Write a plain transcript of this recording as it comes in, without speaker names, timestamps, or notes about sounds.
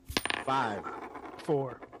5,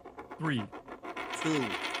 4, 3, 2,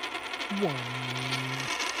 1.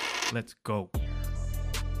 let's go.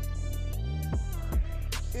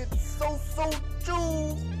 It's so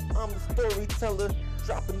true. I'm the storyteller,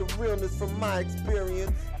 dropping the realness from my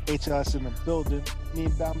experience. HLS in the building. Me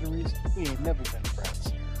and Boundaries, we ain't never been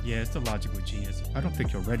friends. Yeah, it's the logical genius. I don't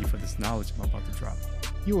think you're ready for this knowledge I'm about to drop.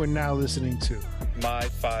 You are now listening to My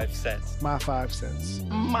 5 cents. My 5 Cents.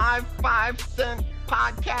 My 5 cent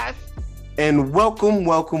podcast. And welcome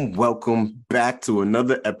back to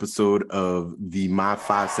another episode of the My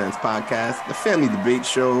 5 Cents podcast, the family debate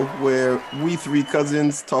show where we three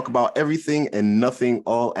cousins talk about everything and nothing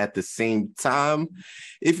all at the same time.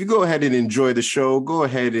 If you go ahead and enjoy the show, go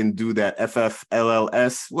ahead and do that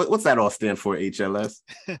FFLLS. What's that all stand for, HLS?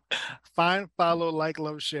 Find, follow, like,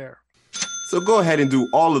 love, share. So go ahead and do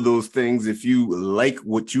all of those things if you like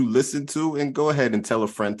what you listen to, and go ahead and tell a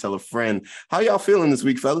friend. How y'all feeling this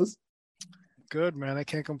week, fellas? Good, man. I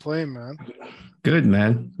can't complain, man. Good,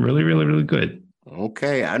 man. Really good.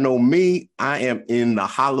 Okay, I know me. I am in the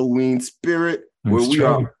Halloween spirit where we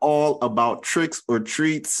are all about tricks or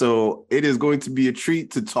treats. So it is going to be a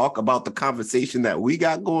treat to talk about the conversation that we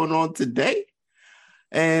got going on today.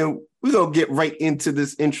 And we're going to get right into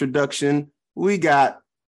this introduction. We got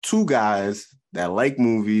two guys that like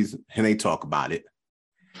movies and they talk about it.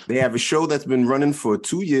 They have a show that's been running for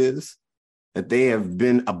 2 years, that they have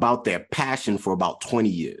been about their passion for about 20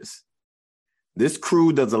 years. This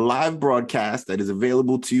crew does a live broadcast that is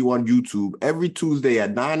available to you on YouTube every Tuesday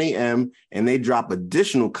at 9 a.m. and they drop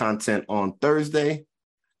additional content on Thursday.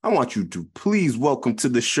 I want you to please welcome to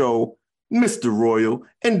the show Mr. Royal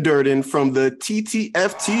and Durden from the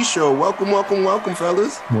TTFT show. Welcome,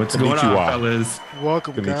 fellas. What's going on, fellas?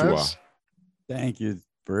 Welcome, guys. Thank you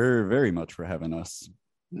very, very much for having us.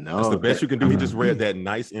 No, that's the best you can do. He just read that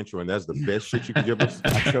nice intro, and that's the best shit you can give us.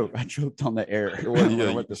 I choked on the air. I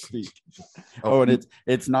went to speak. Oh, and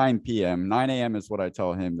it's 9 p.m. 9 a.m. is what I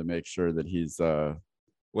tell him to make sure that he's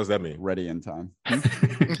what's that mean? Ready in time. I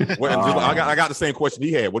got the same question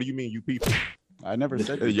he had. What do you mean, you people? I never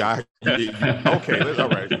said that. Yeah. Okay, all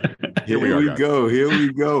right. Here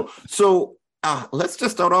we go. So let's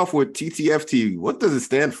just start off with TTFT. What does it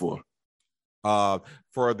stand for?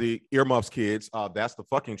 For the earmuffs kids, that's the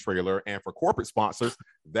fucking trailer, and for corporate sponsors,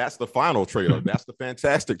 that's the final trailer. That's the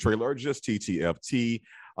fantastic trailer, or just TTFT.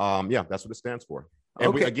 Yeah, that's what it stands for.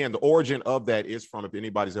 And again, the origin of that is from, if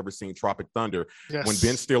anybody's ever seen Tropic Thunder, yes. When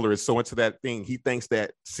Ben Stiller is so into that thing, he thinks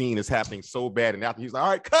that scene is happening so bad, and after he's like, all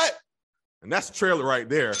right, cut. And that's the trailer right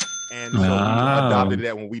there. And so we adopted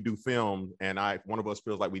that when we do film, and one of us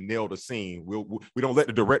feels like we nailed a scene. We don't let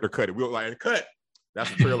the director cut it. We're like, cut. That's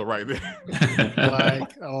the trailer right there. I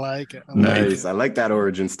like it. Nice. I like that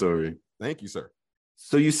origin story. Thank you, sir.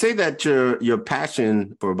 So you say that your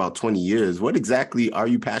passion for about 20 years. What exactly are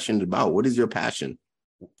you passionate about? What is your passion?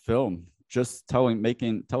 Film. Just telling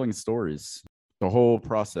stories. The whole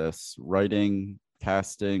process: writing,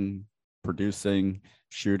 casting, producing,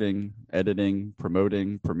 shooting, editing,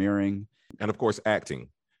 promoting, premiering, and of course, acting.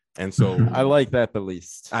 And so I like that the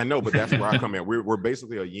least. I know, but that's where I come in. We're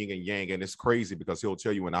basically a yin and yang, and it's crazy because he'll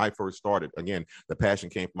tell you when I first started, again, the passion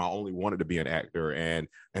came from I only wanted to be an actor, and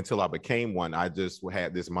until I became one, I just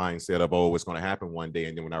had this mindset of, it's going to happen one day.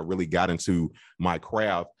 And then when I really got into my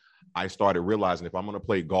craft, I started realizing if I'm going to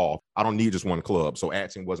play golf, I don't need just one club. So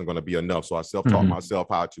acting wasn't going to be enough. So I self-taught myself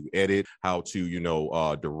how to edit, how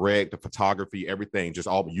to, direct, the photography, everything, just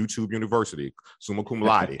all YouTube University, summa cum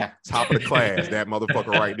laude, top of the class, that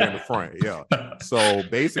motherfucker right there in the front. Yeah. So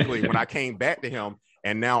basically when I came back to him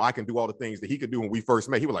and now I can do all the things that he could do when we first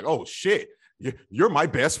met, he was like, oh shit, you're my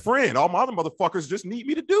best friend. All my other motherfuckers just need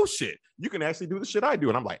me to do shit. You can actually do the shit I do.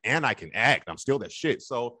 And I'm like, and I can act. I'm still that shit.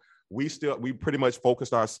 So we pretty much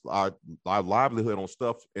focused our livelihood on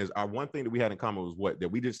stuff. Is our one thing that we had in common was that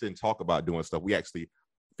we just didn't talk about doing stuff. We actually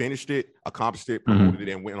finished it, accomplished it, promoted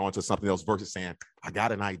it, and went on to something else versus saying, I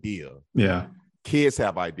got an idea. Yeah. Kids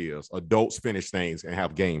have ideas. Adults finish things and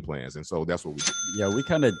have game plans. And so that's what we did. Yeah, we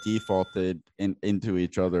kind of defaulted into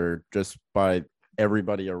each other just by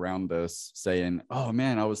everybody around us saying, oh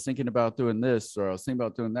man, I was thinking about doing this, or I was thinking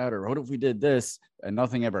about doing that, or what if we did this, and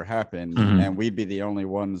nothing ever happened, and we'd be the only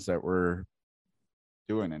ones that were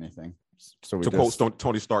doing anything. So we quote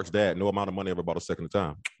Tony Stark's dad, no amount of money ever bought a second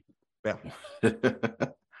time. Yeah.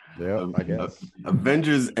 Yeah, I guess.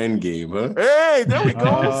 Avengers Endgame, huh? Hey, there we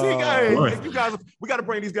go. See, guys, you guys, we got to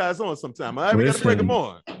bring these guys on sometime. All right, we got to bring them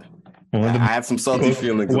on. I have some salty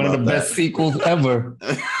feelings one about of the best that. sequels ever.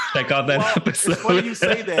 Check out that Well, episode. it's funny you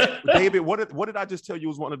say that, David. What did I just tell you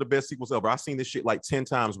was one of the best sequels ever? I've seen this shit like 10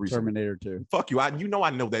 times recently. Terminator 2. Fuck you. I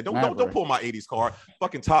know that. Don't Maverick. pull my 80s card.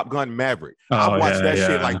 Fucking Top Gun Maverick. Oh, I've watched yeah, that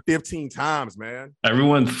shit yeah. like 15 times, man.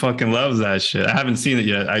 Everyone fucking loves that shit. I haven't seen it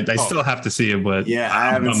yet. I Oh. still have to see it, but Yeah, I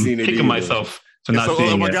haven't seen it kicking either. myself for And not so,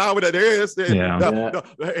 seeing my it. guy with that is Yeah.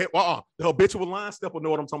 the habitual line step will know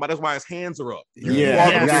what I'm talking about. That's why his hands are up.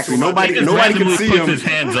 Yeah, exactly. Nobody He just can randomly see puts him. his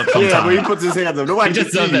hands up Yeah, sometimes. when he puts his hands up, nobody He just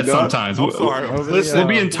can does see that you, dog. sometimes. I'm sorry. We'll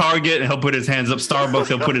be in Target and he'll put his hands up. Starbucks,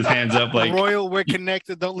 he'll put his hands up. Like, Royal, we're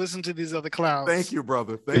connected. Don't listen to these other clowns. Thank you,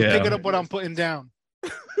 brother. Thank Yeah. you. Picking up what I'm putting down.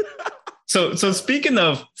 so speaking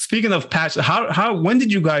of passion, how when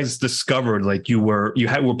did you guys discover like you were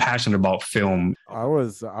passionate about film? I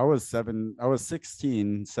was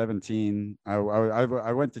 16, 17. I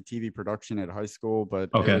went to TV production at high school, but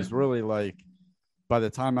Okay. it was really like by the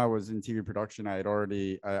time I was in TV production, I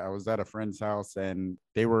was at a friend's house and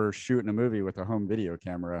they were shooting a movie with a home video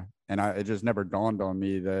camera. And it just never dawned on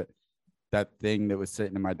me that thing that was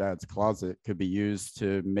sitting in my dad's closet could be used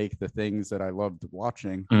to make the things that I loved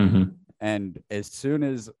watching. Mm-hmm. And as soon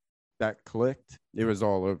as that clicked, it was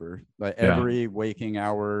all over. Like Yeah. every waking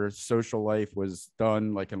hour, social life was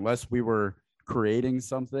done. Like unless we were creating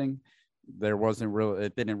something,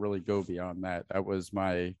 it didn't really go beyond that. That was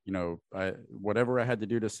my, whatever I had to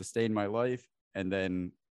do to sustain my life, and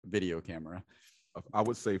then video camera. I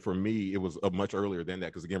would say for me, it was much earlier than that.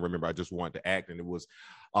 Because again, remember, I just wanted to act, and it was,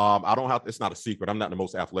 it's not a secret. I'm not the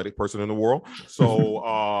most athletic person in the world. So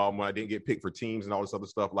when I didn't get picked for teams and all this other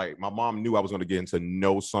stuff, like my mom knew I was going to get into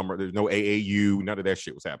there's no AAU, none of that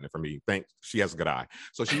shit was happening for me. She has a good eye.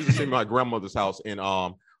 So she used to send me to my grandmother's house in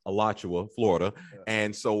Alachua, Florida.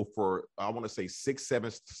 And so for, I want to say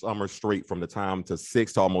 6-7 summers straight, from the time to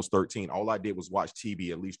 6 to almost 13, all I did was watch TV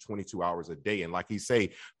at least 22 hours a day. And like he say,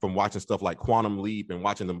 from watching stuff like Quantum Leap and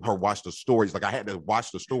watching her watch the stories, like I had to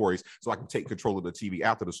watch the stories so I can take control of the TV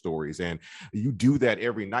after the stories. And you do that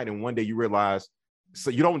every night. And one day you realize, so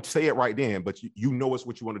you don't say it right then, but you know it's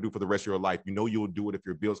what you want to do for the rest of your life. You know you'll do it if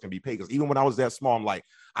your bills can be paid. Because even when I was that small, I'm like,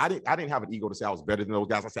 I didn't have an ego to say I was better than those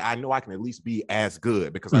guys. I said, I know I can at least be as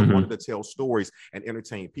good, because I wanted to tell stories and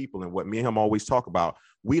entertain people. And what me and him always talk about,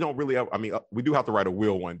 we don't really have, we do have to write a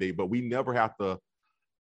will one day, but we never have to,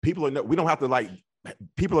 we don't have to like,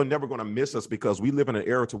 people are never going to miss us, because we live in an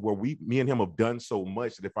era to where me and him have done so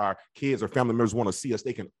much that if our kids or family members want to see us,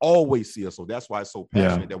 they can always see us. So that's why it's so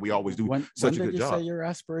passionate that we always do such a good job. When did you say your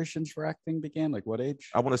aspirations for acting began? Like what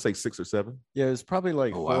age? I want to say 6 or 7. Yeah, it was probably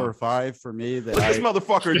like 4 or 5 for me. That this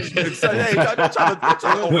motherfucker said, hey, don't try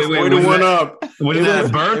to wait, one up. Wasn't that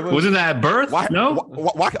at birth? Wasn't that at birth?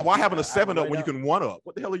 Why having a 7 up when you can 1 up?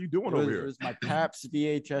 What the hell are you doing over here? It was my Paps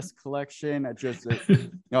VHS collection.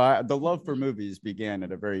 The love for movies began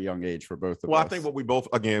at a very young age for both of us. Well, I think what we both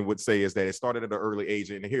again would say is that it started at an early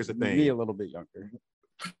age, and here's the thing: me a little bit younger.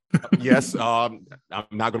 Yes, I'm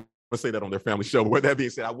not going to say that on their family show. But with that being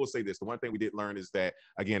said, I will say this: the one thing we did learn is that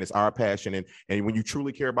again, it's our passion, and when you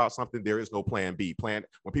truly care about something, there is no plan B. When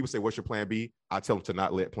people say, "What's your plan B?" I tell them to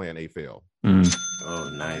not let plan A fail. Oh,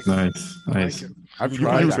 nice. I've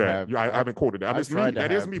tried use to that. have, I haven't quoted that.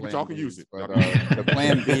 That is me, but y'all can use it. But, the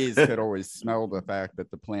plan Bs could always smell the fact that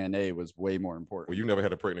the plan A was way more important. Well, you never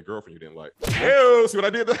had a pregnant girlfriend you didn't like. Ew, see what I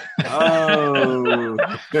did there? Oh.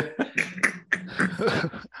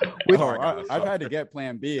 I've had to get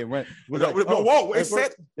plan B, and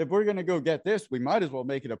if we're gonna go get this, we might as well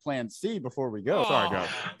make it a plan C before we go. Sorry, guys.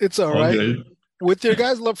 It's all right. Good. With your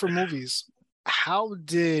guys' love for movies, how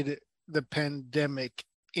did the pandemic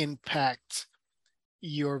impact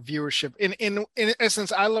your viewership? In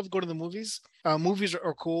essence, I love going to the movies. Movies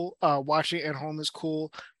are cool. Watching at home is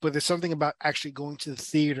cool, but there's something about actually going to the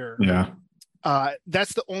theater. Yeah.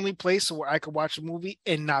 That's the only place where I could watch a movie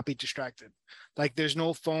and not be distracted. Like there's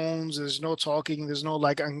no phones, there's no talking, there's no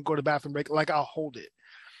like I can go to the bathroom break. Like I'll hold it.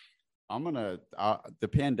 The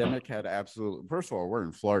pandemic had absolute. First of all, we're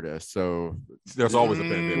in Florida, so there's always a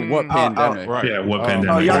pandemic. What pandemic? Right. Yeah, what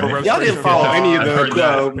pandemic? Y'all didn't follow any of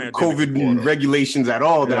the COVID regulations at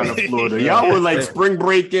all down in Florida. Y'all were like spring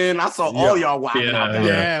breaking. I saw all y'all wilding out there.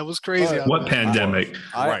 Yeah, it was crazy. What pandemic?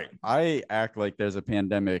 I act like there's a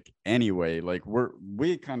pandemic anyway. Like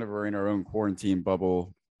we kind of are in our own quarantine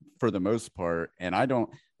bubble for the most part, and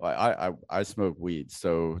I smoke weed,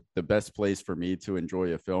 so the best place for me to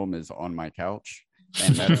enjoy a film is on my couch,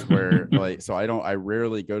 and that's where I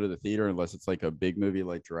rarely go to the theater unless it's like a big movie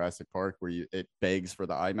like Jurassic Park where it begs for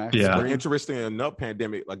the IMAX. Yeah. Interesting enough,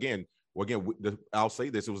 pandemic again. Well, again, I'll say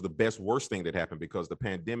this: it was the best worst thing that happened because the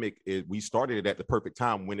pandemic. We started it at the perfect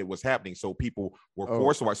time when it was happening, so people were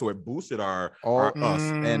forced to watch. So it boosted our us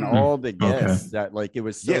and all the guests that like it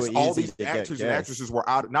was so easy. All these to actors get and actresses were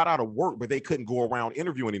not out of work, but they couldn't go around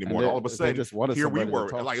interviewing anymore. And all of a sudden, here we were,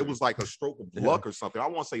 like it was like a stroke of luck or something. I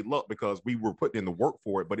won't say luck because we were putting in the work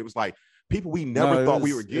for it, but it was like people we never thought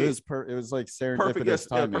we would get. It was like serendipitous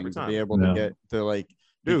timing to be able to get to like.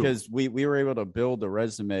 Because we were able to build a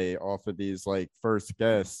resume off of these like first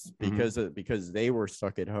guests because they were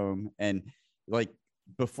stuck at home, and like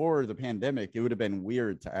before the pandemic it would have been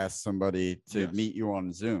weird to ask somebody to meet you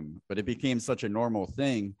on Zoom, but it became such a normal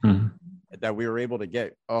thing that we were able to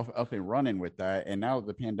get up and running with that. And now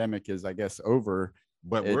the pandemic is, I guess, over.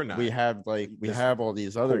 But we're not. We have all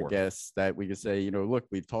these other guests that we could say, look,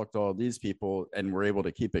 we've talked to all these people and we're able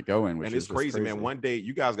to keep it going. And it's crazy, man. One day,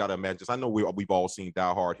 you guys got to imagine. I know we've all seen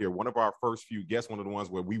Die Hard here. One of our first few guests, one of the ones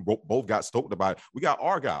where we both got stoked about it. We got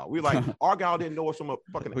Argyle. We like Argyle didn't know us from a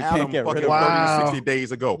fucking Adam fucking 30, 60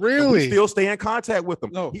 days ago. Really? And we still stay in contact with him.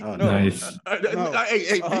 No. Nice.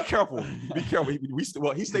 Hey, be careful. Be careful.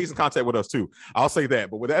 He stays in contact with us too. I'll say that.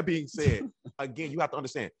 But with that being said, again, you have to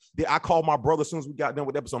understand. I called my brother as soon as we got done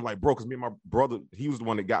with the episode. I'm like, bro, because me and my brother, he was the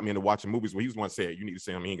one that got me into watching movies. Where he was the one that said, you need to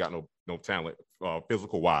see him. He ain't got no talent,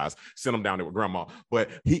 physical wise. Send him down there with grandma. But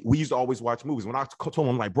we used to always watch movies. When I told him,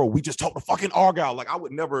 I'm like, bro, we just talked to fucking Argyle. Like, I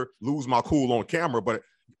would never lose my cool on camera, but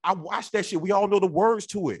I watched that shit. We all know the words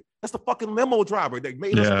to it. That's the fucking limo driver that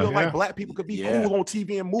made us feel like black people could be cool on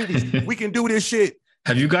TV and movies. We can do this shit.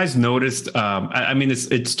 Have you guys noticed? I mean,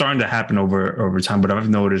 it's starting to happen over time, but I've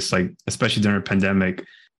noticed, like, especially during the pandemic,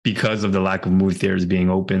 because of the lack of movie theaters being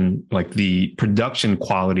open, like the production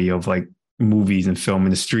quality of like movies and film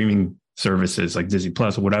and the streaming services like Disney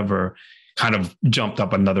Plus or whatever kind of jumped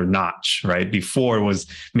up another notch, right? Before it was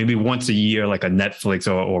maybe once a year, like a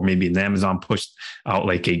Netflix or maybe an Amazon pushed out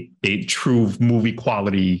like a true movie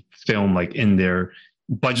quality film, like in their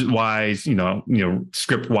budget wise,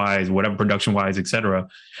 script wise, whatever, production wise, etc.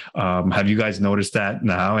 Have you guys noticed that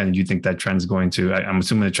now? And do you think that trend's going to, I'm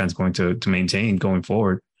assuming the trend's going to maintain going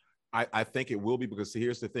forward? I think it will be, because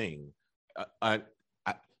here's the thing.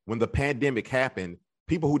 When the pandemic happened,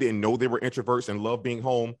 people who didn't know they were introverts and love being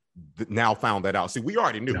home now found that out. See, we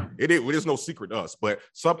already knew. It is no secret to us, but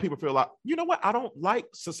some people feel like, you know what? I don't like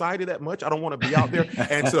society that much. I don't want to be out there.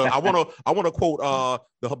 And so I want to quote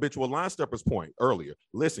the habitual line stepper's point earlier.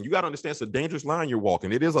 Listen, you got to understand it's a dangerous line you're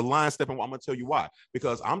walking. It is a line step, and I'm going to tell you why.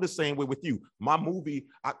 Because I'm the same way with you. My movie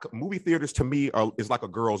theaters to me is like a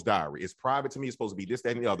girl's diary. It's private to me. It's supposed to be this,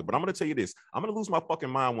 that, and the other. But I'm going to tell you this. I'm going to lose my fucking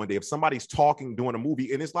mind one day if somebody's talking during a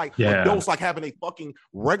movie and it's like adults like having a fucking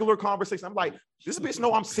regular conversation. I'm like, this bitch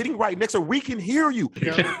know I'm sitting right next to her. We can hear you.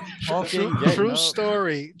 True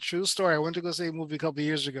story. I went to go see a movie a couple of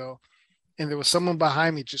years ago, and there was someone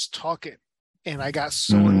behind me just talking, and I got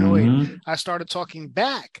so annoyed. I started talking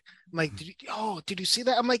back. I'm like, did you see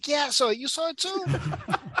that? I'm like, yeah, so you saw it too,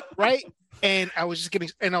 right? And I was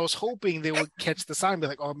just I was hoping they would catch the sign and be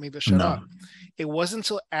like, oh, maybe I'll shut up. It wasn't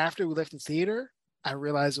until after we left the theater I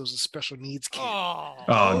realized it was a special needs kid. Oh,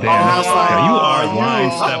 damn. You are a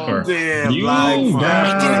line stepper. Damn,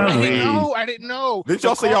 I didn't know. Did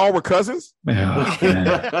y'all say y'all were cousins?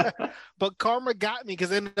 Yeah. But karma got me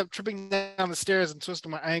because I ended up tripping down the stairs and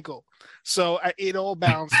twisting my ankle. So it all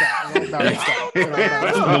bounced out.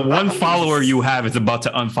 The one follower you have is about to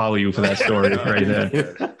unfollow you for that story right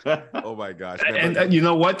there. Oh my gosh. And you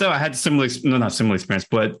know what though? I had not similar experience,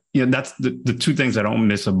 but that's the two things I don't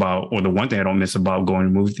miss about, or the one thing I don't miss about going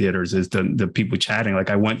to movie theaters is the people chatting.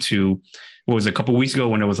 Like I went to, what was it, a couple of weeks ago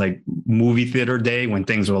when it was like movie theater day, when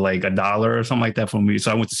things were like $1 or something like that for a movie.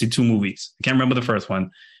 So I went to see two movies. I can't remember the first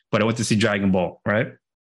one, but I went to see Dragon Ball, right?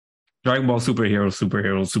 Dragon Ball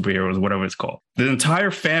superheroes, whatever it's called. The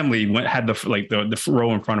entire family had the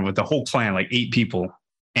row in front of it, the whole clan, like 8 people.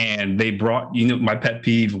 And they brought, my pet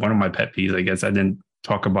peeve, one of my pet peeves, I guess I didn't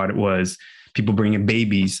talk about it, was people bringing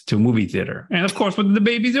babies to a movie theater. And of course, what did the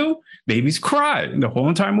babies do? Babies cry. The whole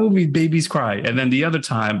entire movie, babies cry. And then the other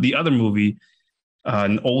movie,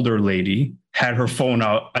 an older lady had her phone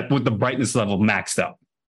out with the brightness level maxed out.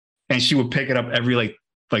 And she would pick it up every like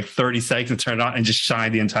 30 seconds and turn it on and just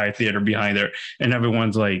shine the entire theater behind her. And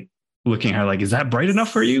everyone's like looking at her like, is that bright enough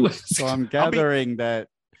for you? So I'm gathering that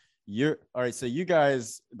all right. So you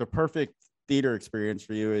guys, the perfect theater experience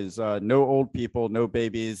for you is no old people, no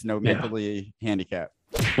babies, no mentally handicapped.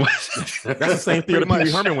 That's the same theater Pee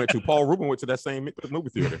Wee Herman went to. Paul Rubin went to that same movie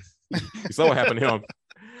theater. You saw what happened to him.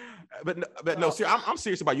 but no, I'm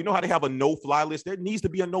serious about it. You know how they have a no-fly list? There needs to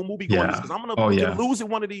be a no movie going list because I'm gonna lose it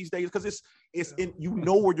one of these days because it's in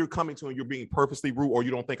where you're coming to and you're being purposely rude or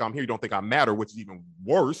you don't think I'm here, you don't think I matter, which is even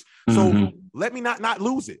worse. So let me not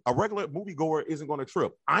lose it. A regular moviegoer isn't going to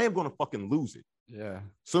trip. I am going to fucking lose it. Yeah,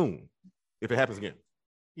 soon if it happens again.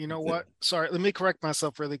 You know what? Sorry, let me correct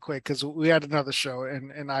myself really quick because we had another show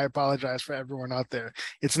and I apologize for everyone out there.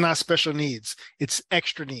 It's not special needs, it's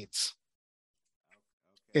extra needs.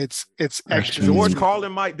 It's extra. George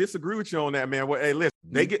Carlin might disagree with you on that, man. Well, hey, listen,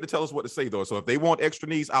 they get to tell us what to say though. So if they want extra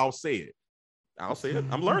needs, I'll say it.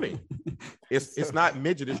 I'm learning. It's not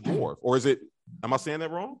midget, it's dwarf. Or is it, am I saying that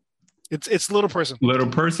wrong? It's little person. Little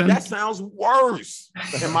person? That sounds worse,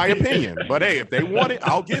 in my opinion. But hey, if they want it,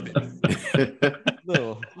 I'll give it.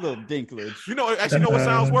 little dinklage. You know what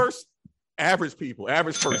sounds worse? Average people,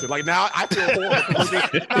 average person. Like now I feel horrible.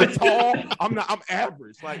 I'm tall. I'm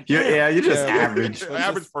average. Like you're just average.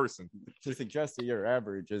 Average person. To suggest that you're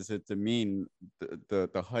average is it to mean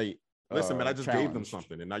the height. Listen, man, I just gave them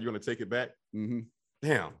something, and now you're gonna take it back. Mm-hmm.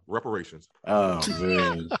 Damn, reparations. Oh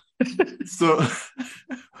man. So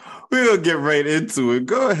we'll get right into it.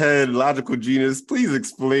 Go ahead, Logical Genius. Please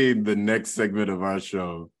explain the next segment of our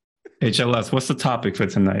show. HLS, what's the topic for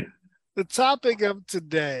tonight? The topic of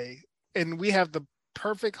today, and we have the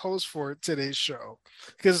perfect host for today's show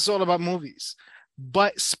because it's all about movies,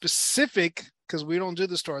 but specific, because we don't do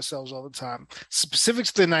this to ourselves all the time, specific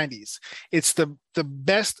to the 90s. It's the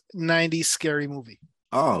best 90s scary movie.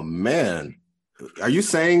 Oh, man. Are you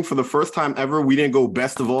saying for the first time ever we didn't go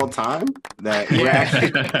best of all time? Which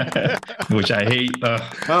I hate.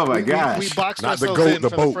 Oh, my gosh. We boxed ourselves in for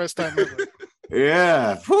the first time ever.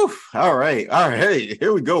 Yeah. Whew. All right. Hey,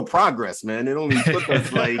 here we go. Progress, man. It only took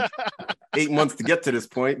us like 8 months to get to this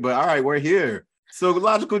point, but all right, we're here. So,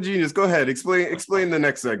 Logical Genius, go ahead. Explain the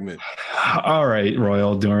next segment. All right,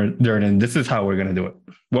 Royal Durden. This is how we're going to do it.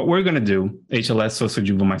 What we're going to do, HLS, Social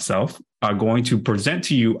Juve, and myself, are going to present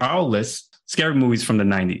to you our list scary movies from the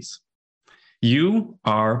 90s. You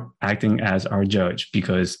are acting as our judge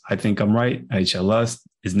because I think I'm right. HLS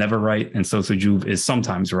is never right. And Social Juve is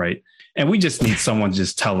sometimes right. And we just need someone to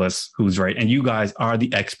just tell us who's right. And you guys are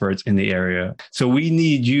the experts in the area. So we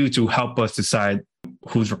need you to help us decide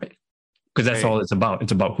who's right. Because that's all it's about.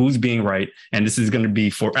 It's about who's being right. And this is going to be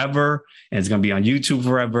forever. And it's going to be on YouTube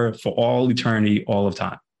forever, for all eternity, all of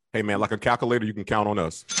time. Hey, man, like a calculator, you can count on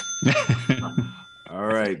us. All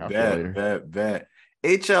right, bet.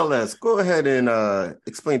 HLS, go ahead and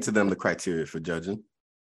explain to them the criteria for judging.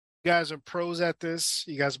 You guys are pros at this.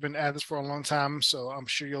 You guys have been at this for a long time, so I'm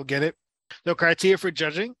sure you'll get it. The criteria for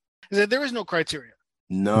judging is that there is no criteria.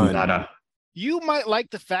 None. Nada. You might like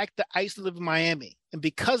the fact that I used to live in Miami, and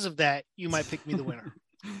because of that, you might pick me the winner.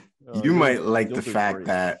 You might like the fact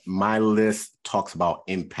that my list talks about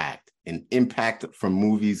impact, and impact from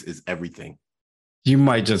movies is everything. You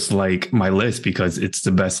might just like my list because it's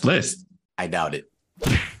the best list. I doubt it.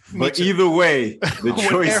 But either way, the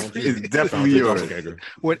choice is definitely yours.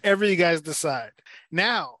 Whatever you guys decide.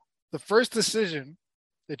 Now, the first decision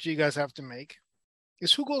that you guys have to make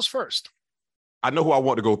is who goes first. I know who I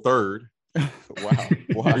want to go third. Wow.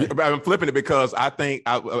 I'm flipping it because I think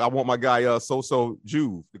I want my guy Social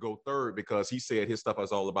Juve to go third because he said his stuff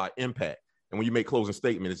is all about impact. And when you make closing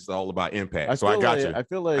statements, it's all about impact. So I got you. I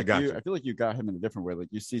feel like you got him in a different way. Like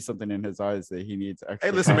you see something in his eyes that he needs extra.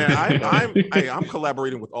 Hey, listen, man, I'm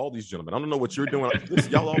collaborating with all these gentlemen. I don't know what you're doing.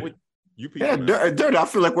 Listen, y'all always you people. Yeah, Dirty. I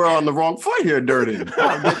feel like we're on the wrong foot here, Dirty.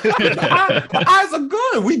 My eyes are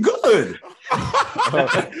good. We good.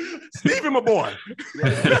 Stephen, my boy.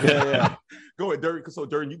 Yeah. Go ahead, Dirty. So,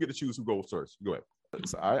 Dirty, you get to choose who goes first. Go ahead.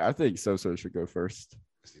 So I think So should go first.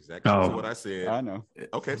 That's exactly what I said. I know.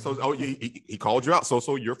 Okay, so he called you out.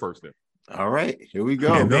 So you're first then. All right, here we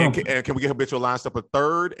go. And then can we get Habitual Lines up a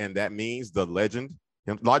third? And that means the legend,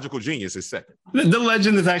 Logical Genius, is second. The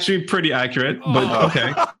legend is actually pretty accurate, but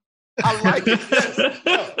okay. I like it.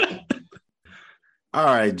 All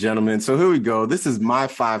right, gentlemen. So here we go. This is my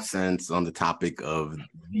 5 cents on the topic of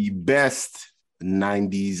the best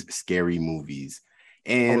 90s scary movies.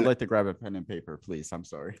 And I would like to grab a pen and paper, please. I'm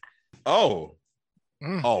sorry. Oh,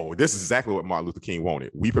 this is exactly what Martin Luther King wanted.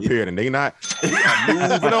 We prepared and they not.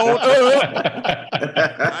 Moving on.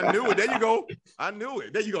 I knew it. There you go. I knew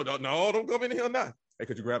it. There you go. No, don't come in here now. Hey,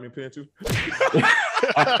 could you grab me a pen too? Do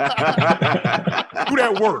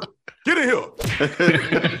that work. Get in here.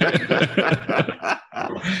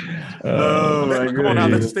 Come on now,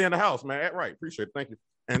 let's stay in the house, man. Right. Appreciate it. Thank you.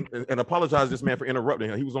 And apologize to this man for interrupting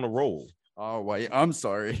him. He was on a roll. Oh, wait. I'm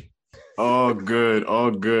sorry. All good.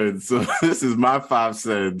 So this is my 5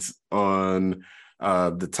 cents on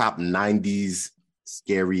the top 90s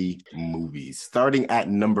scary movies, starting at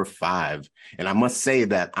number 5. And I must say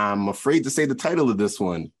that I'm afraid to say the title of this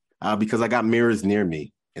one because I got mirrors near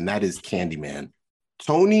me, and that is Candyman.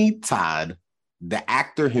 Tony Todd, the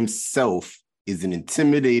actor himself, is an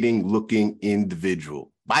intimidating looking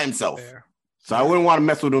individual by himself. Fair. So I wouldn't want to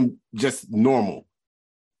mess with him just normal.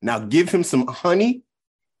 Now give him some honey,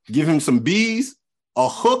 give him some bees, a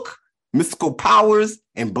hook, mystical powers,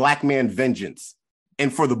 and black man vengeance.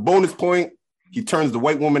 And for the bonus point, he turns the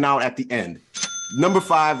white woman out at the end. Number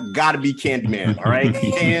 5, gotta be Candyman, all right?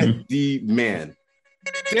 Candyman.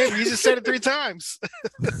 Damn, you just said it 3 times.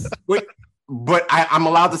 Wait, but I'm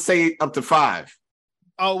allowed to say up to 5.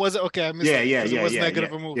 Oh, was it? Okay, I missed it. It was that good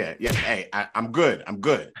of a movie. Yeah. Hey, I'm good.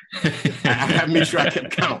 I made sure I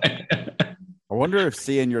kept count. I wonder if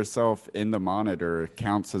seeing yourself in the monitor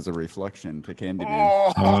counts as a reflection to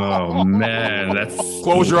Candyman. Oh man, that's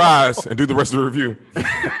close your eyes and do the rest of the review.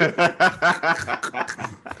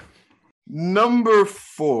 Number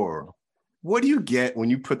 4. What do you get when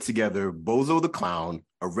you put together Bozo the Clown,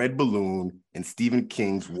 A Red Balloon, and Stephen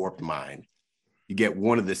King's Warped Mind? You get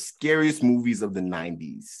one of the scariest movies of the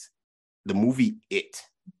 90s. The movie It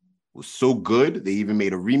was so good, they even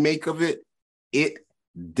made a remake of it. It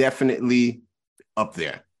definitely up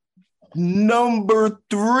there. Number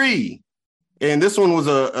 3, and this one was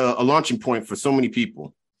a launching point for so many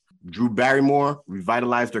people. Drew Barrymore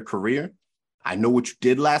revitalized her career. I Know What You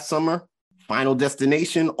Did Last Summer, Final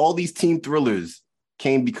Destination, all these teen thrillers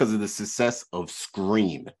came because of the success of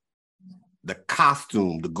Scream. The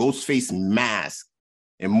costume, the Ghostface mask,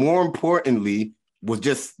 and more importantly, was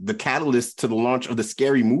just the catalyst to the launch of the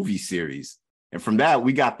Scary Movie series. And from that,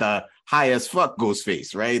 we got the high as fuck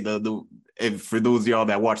Ghostface, right? For those of y'all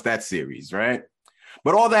that watch that series, right?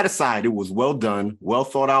 But all that aside, it was well done, well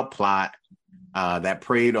thought out plot that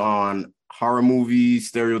preyed on horror movie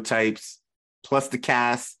stereotypes, plus the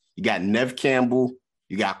cast. You got Neve Campbell,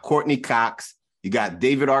 you got Courtney Cox, you got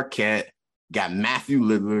David Arquette, got Matthew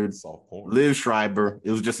Lillard, Liv Schreiber.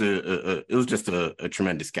 It was just a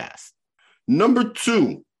tremendous cast. Number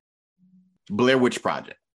 2, Blair Witch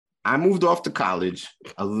Project. I moved off to college.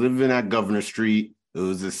 I was living at Governor Street. It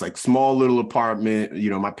was this like small little apartment. You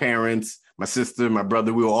know, my parents, my sister, my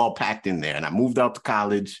brother, we were all packed in there. And I moved out to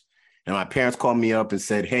college, and my parents called me up and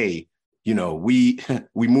said, "Hey, you know, we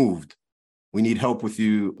moved. We need help with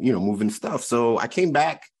you, you know, moving stuff." So I came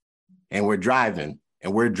back, and we're driving.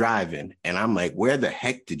 And I'm like, where the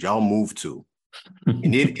heck did y'all move to?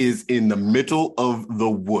 And it is in the middle of the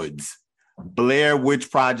woods. Blair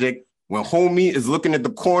Witch Project. When homie is looking at the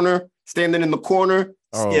corner, standing in the corner,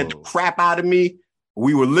 scared the crap out of me.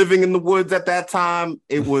 We were living in the woods at that time.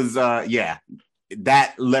 It was,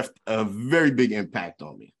 that left a very big impact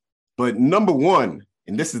on me. But number 1,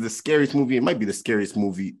 and this is the scariest movie, it might be the scariest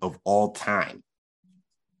movie of all time.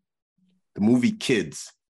 The movie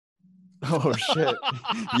Kids. Oh, shit.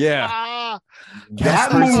 Yeah.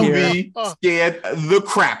 That movie scared the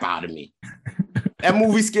crap out of me. That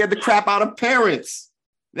movie scared the crap out of parents.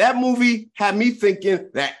 That movie had me thinking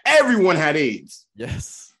that everyone had AIDS.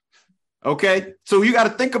 Yes. Okay? So you got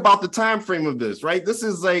to think about the time frame of this, right? This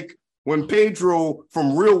is like when Pedro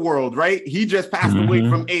from Real World, right? He just passed away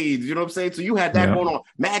from AIDS. You know what I'm saying? So you had that going on.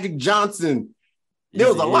 Magic Johnson. There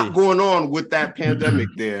was a lot going on with that pandemic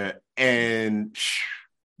there. And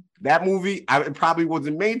that movie, it probably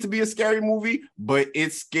wasn't made to be a scary movie, but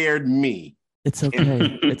it scared me. It's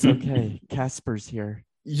okay. It's okay. Casper's here.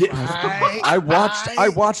 Yeah, I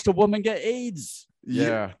watched a woman get AIDS.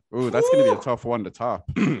 Yeah. Ooh, that's gonna be a tough one to top.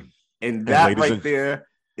 And that there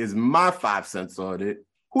is my 5 cents on it.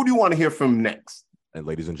 Who do you want to hear from next? And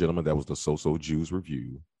ladies and gentlemen, that was the So Jews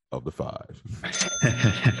review of the 5.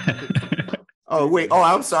 Oh wait! Oh,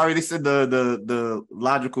 I'm sorry. They said the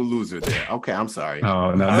logical loser there. Okay, I'm sorry.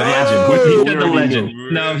 Oh no, the legend. He said the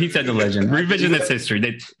legend. No, he said the legend. Revisionist history.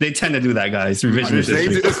 They tend to do that, guys. Revisionist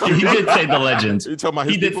history. He did say the legend.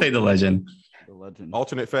 He did say the legend. The legend.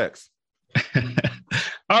 Alternate facts.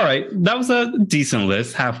 All right, that was a decent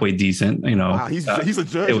list, halfway decent. You know, wow, he's a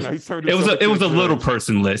judge. It was a little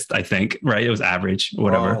person list, I think. Right? It was average,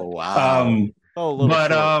 whatever. Oh wow.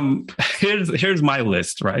 But here's my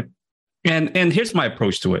list, right? And here's my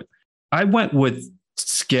approach to it. I went with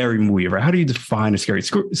scary movie, right? How do you define a scary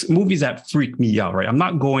movies that freak me out, right? I'm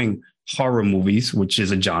not going horror movies, which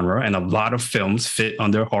is a genre, and a lot of films fit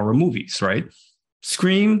under horror movies, right?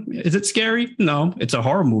 Scream, is it scary? No, it's a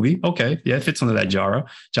horror movie. Okay, yeah, it fits under that genre.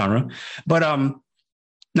 But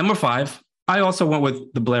number 5, I also went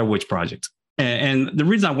with the Blair Witch Project, and the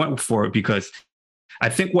reason I went for it because I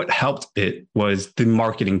think what helped it was the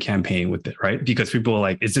marketing campaign with it, right? Because people were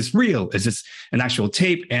like, is this real? Is this an actual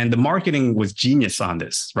tape? And the marketing was genius on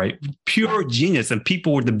this, right? Pure genius. And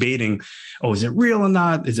people were debating, oh, is it real or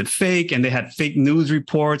not? Is it fake? And they had fake news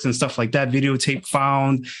reports and stuff like that, videotape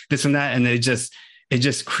found, this and that. And it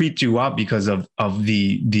just creeped you out because of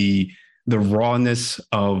the rawness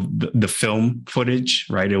of the film footage,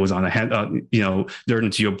 right? It was on a hand,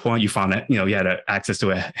 Durden, to your point, you found that, you had access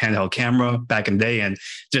to a handheld camera back in the day, and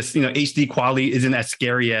just, HD quality isn't as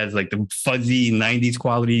scary as like the fuzzy 90s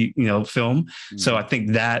quality, film. Mm-hmm. So I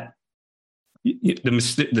think that the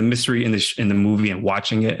mystery in the movie and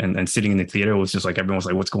watching it and sitting in the theater was just like, everyone was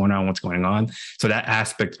like, what's going on? So that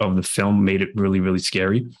aspect of the film made it really, really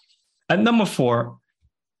scary. At number 4,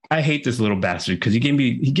 I hate this little bastard because he gave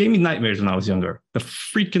me nightmares when I was younger. The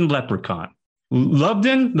freaking leprechaun.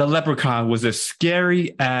 Lubden, the leprechaun, was a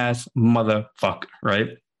scary ass motherfucker,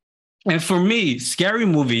 right? And for me, scary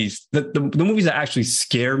movies, the movies that actually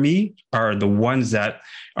scare me are the ones that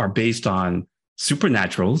are based on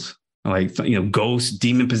supernaturals, like, ghosts,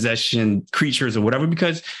 demon possession, creatures, or whatever.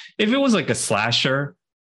 Because if it was like a slasher,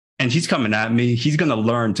 and he's coming at me, he's going to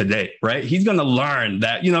learn today, right? He's going to learn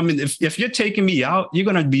that, if you're taking me out, you're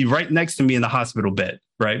going to be right next to me in the hospital bed,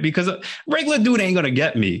 right? Because a regular dude ain't going to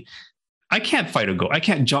get me. I can't fight a ghost. I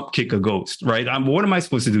can't jump kick a ghost, right? What am I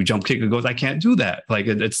supposed to do? Jump kick a ghost? I can't do that. Like,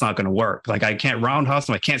 it's not going to work. Like, I can't roundhouse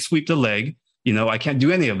him. I can't sweep the leg. I can't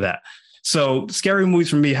do any of that. So scary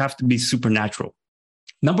movies for me have to be supernatural.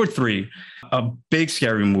 Number 3, a big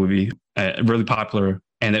scary movie, really popular,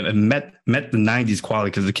 and it met the 90s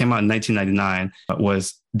quality because it came out in 1999,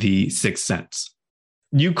 was The Sixth Sense.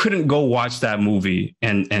 You couldn't go watch that movie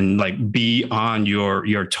and like be on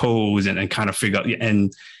your toes and kind of figure out,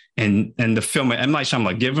 and the film, M. Night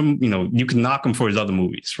Shyamalan, give him, you can knock him for his other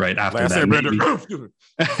movies, right? After that.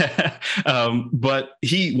 But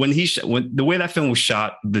when the way that film was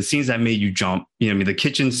shot, the scenes that made you jump, the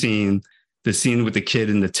kitchen scene, the scene with the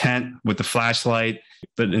kid in the tent with the flashlight,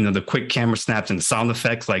 the quick camera snaps and the sound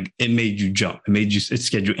effects, like, it made you jump. It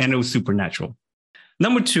scared you, and it was supernatural.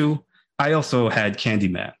 Number 2, I also had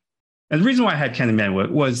Candyman. And the reason why I had Candyman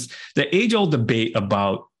was the age-old debate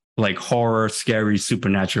about like horror, scary,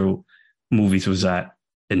 supernatural movies was that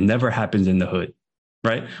it never happens in the hood,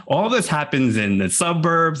 right? All this happens in the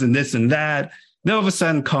suburbs and this and that. Then all of a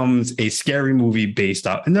sudden comes a scary movie based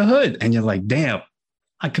out in the hood. And you're like, damn,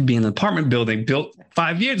 I could be in an apartment building built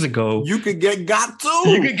 5 years ago. You could get got too.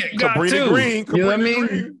 You could get got too. Green, you know what I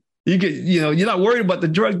mean? You could, you're not worried about the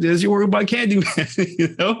drug dealers. You're worried about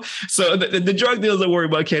Candyman. So the drug dealers are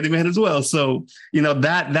worried about Candyman as well. So,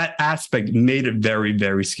 that aspect made it very,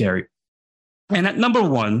 very scary. And at number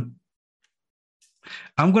 1,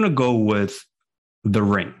 I'm going to go with The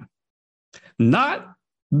Ring. Not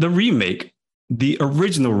the remake, the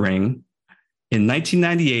original Ring in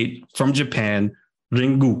 1998 from Japan,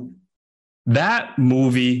 Ringu. That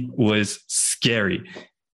movie was scary.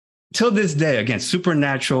 Till this day, again,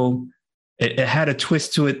 supernatural. It had a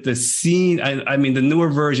twist to it. The scene, I mean, the newer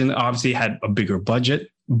version obviously had a bigger budget,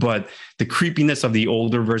 but the creepiness of the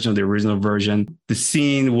older version, of the original version, the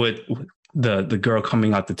scene with the girl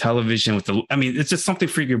coming out the television it's just something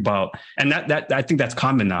freaky about. And that I think that's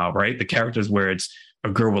common now, right? The characters where it's a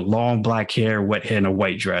girl with long black hair, wet hair, and a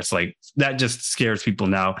white dress, like that just scares people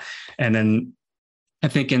now. And then I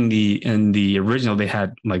think in the original, they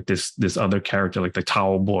had like this other character, like the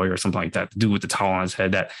towel boy or something like that, the dude with the towel on his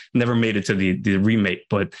head, that never made it to the remake.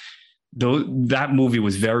 But that movie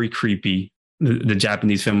was very creepy. The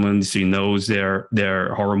Japanese film industry knows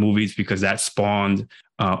their horror movies because that spawned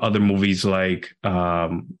other movies like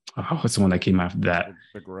what's the one that came after that?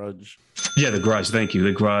 The Grudge. Yeah, The Grudge. Thank you.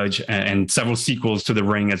 The Grudge, and several sequels to The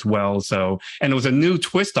Ring as well. So, and it was a new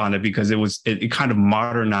twist on it because it kind of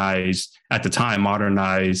modernized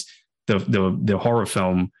the horror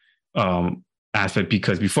film aspect,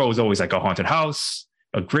 because before it was always like a haunted house,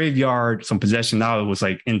 a graveyard, some possession. Now it was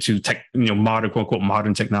like into modern, quote unquote,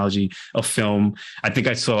 modern technology of film. I think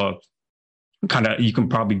I saw you can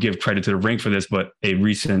probably give credit to The Ring for this, but a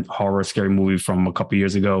recent horror scary movie from a couple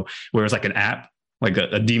years ago where it's like an app, like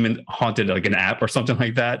a demon haunted like an app or something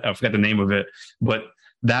like that. I forgot the name of it, but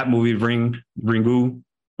that movie Ringu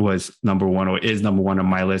was number 1, or is number 1 on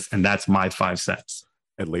my list, and that's my 5 cents.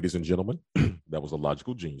 And ladies and gentlemen, that was a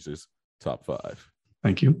Logical Geniuses top 5.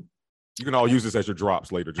 Thank you. You can all use this as your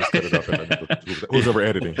drops later. Just cut it up. Who's ever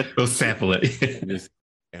editing? We'll sample it.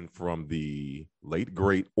 And from the late,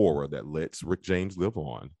 great aura that lets Rick James live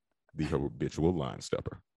on, the habitual line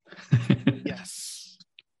stepper. Yes.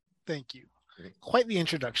 Thank you. Quite the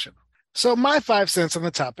introduction. So my 5 cents on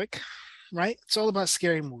the topic, right? It's all about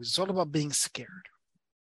scary movies. It's all about being scared.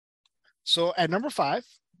 So at number 5,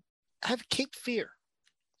 I have Cape Fear.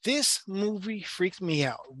 This movie freaked me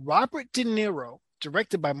out. Robert De Niro,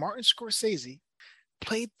 directed by Martin Scorsese,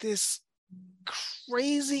 played this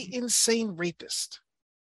crazy, insane rapist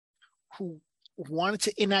who wanted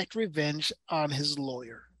to enact revenge on his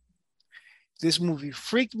lawyer. This movie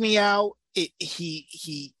freaked me out. It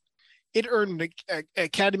earned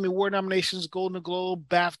Academy Award nominations, Golden Globe,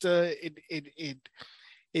 BAFTA.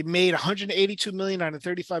 It made $182 million on a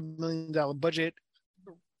 $35 million budget.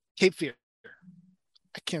 Cape Fear.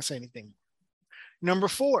 I can't say anything. Number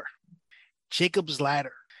 4, Jacob's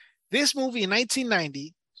Ladder. This movie in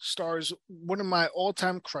 1990 stars one of my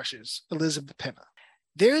all-time crushes, Elizabeth Penna.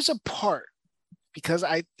 There's a part, because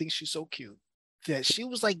I think she's so cute, that she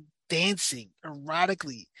was like dancing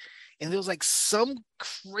erotically, and there was like some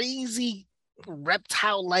crazy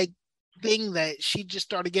reptile-like thing that she just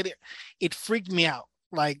started getting. It freaked me out.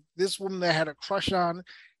 Like, this woman that I had a crush on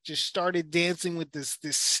just started dancing with this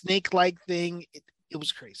snake-like thing. It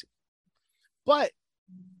was crazy. But,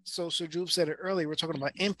 so Juve said it earlier, we're talking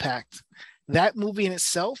about impact. That movie in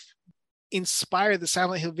itself inspired the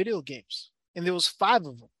Silent Hill video games. And there was 5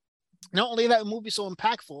 of them. Not only that movie so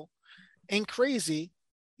impactful and crazy,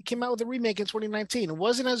 it came out with a remake in 2019. It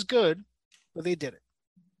wasn't as good, but they did it.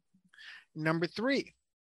 Number 3, I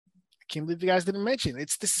can't believe you guys didn't mention it.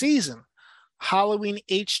 It's the season, Halloween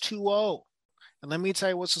H2O. And let me tell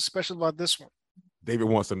you what's so special about this one. David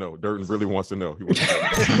wants to know. Durden really wants to know. He wants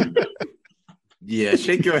to know. Yeah,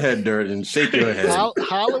 shake your head, Durden. Shake your head.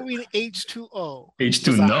 Halloween H2O.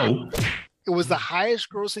 H2 no. It was the highest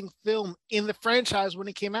grossing film in the franchise when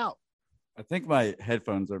it came out. I think my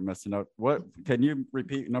headphones are messing up. What? Can you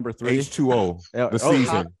repeat number 3? H2O. The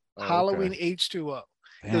season. Halloween H2O.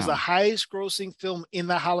 It was the highest grossing film in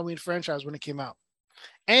the Halloween franchise when it came out.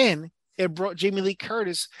 And it brought Jamie Lee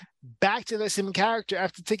Curtis back to that same character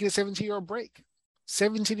after taking a 17-year break.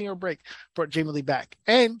 17-year break brought Jamie Lee back.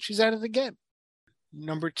 And she's at it again.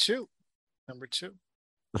 Number two.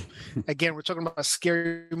 Again, we're talking about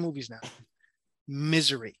scary movies now.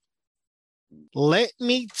 Misery. Let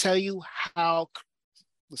me tell you how.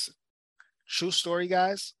 Listen, true story,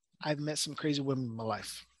 guys. I've met some crazy women in my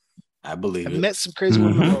life. I believe I've it. met some crazy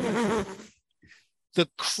women in my life. The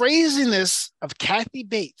craziness of Kathy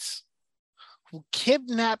Bates, who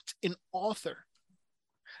kidnapped an author,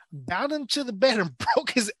 bound him to the bed, and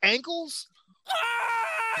broke his ankles.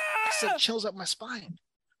 I said chills up my spine.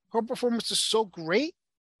 Her performance is so great.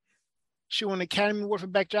 She won an Academy Award for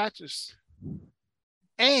Best Actress.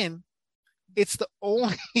 And it's the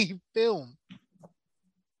only film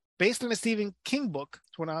based on a Stephen King book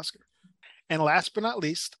to win an Oscar. And last but not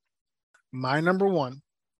least, my number 1,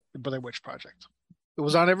 The Blair Witch Project. It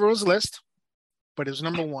was on everyone's list, but it was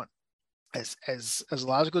number 1. As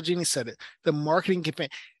Logical Genie said it, the marketing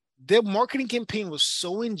campaign was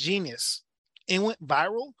so ingenious. It went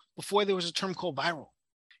viral before there was a term called viral.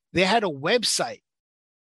 They had a website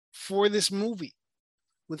for this movie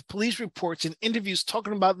with police reports and interviews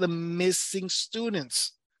talking about the missing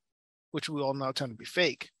students, which we all know tend to be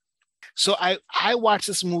fake. So I watched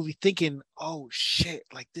this movie thinking, oh shit,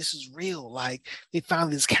 like this is real. Like they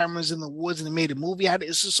found these cameras in the woods and they made a movie out of it.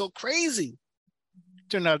 It's just so crazy.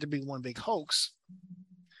 Turned out to be one big hoax.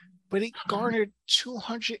 But it garnered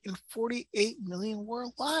 248 million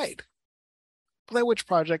worldwide. Blair Witch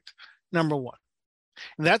Project, number 1.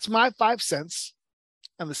 And that's my 5 cents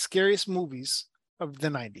on the scariest movies of the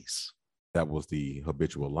 90s. That was the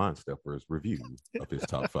Habitual Line Steppers review of his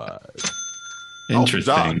top 5.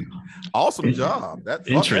 Interesting. Awesome job. That's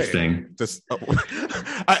interesting.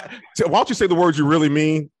 Why don't you say the words you really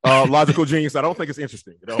mean, Logical Genius? I don't think it's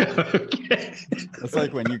interesting. You know? Okay. It's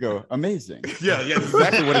like when you go amazing. Yeah,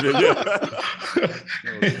 exactly what it is.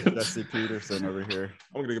 Yeah. Jesse Peterson over here.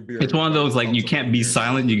 I'm gonna get beer. It's one of those like you can't be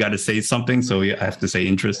silent. You got to say something. So I have to say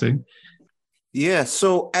interesting. Yeah.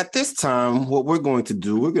 So at this time, what we're going to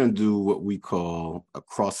do what we call a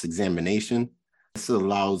cross-examination. This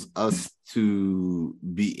allows us to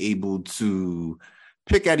be able to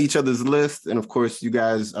pick at each other's list. And of course, you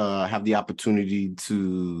guys have the opportunity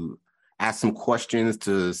to ask some questions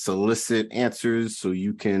to solicit answers so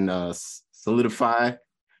you can solidify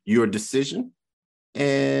your decision.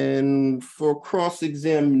 And for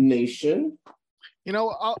cross-examination. You know,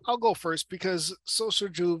 I'll go first because Social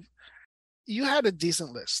Juve, you had a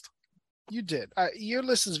decent list. You did. Your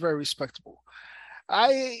list is very respectable.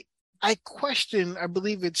 I question, I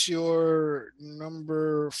believe it's your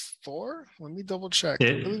number 4. Let me double check.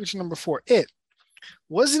 I believe it's your number 4.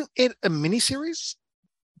 Wasn't it a miniseries?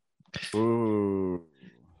 Ooh.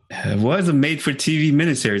 It was a made-for-TV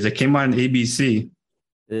miniseries that came out on ABC.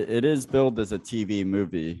 It is billed as a TV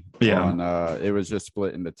movie. Yeah. It was just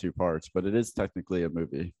split into 2 parts, but it is technically a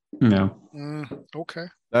movie. Yeah. Okay.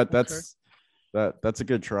 That's a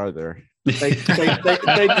good try there. Thank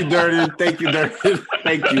you, Durden. Thank you, Durden.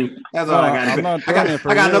 Thank you. That's all I got.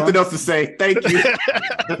 I got nothing else to say. Thank you.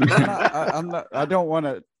 I'm not. I don't want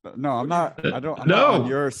to. No, I'm not. I don't. I'm not on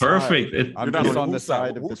your side. Perfect. I'm just on the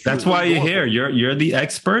side of the truth. That's why you're here. You're the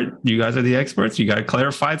expert. You guys are the experts. You got to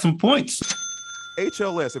clarify some points.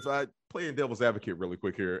 HLS. If I play in devil's advocate really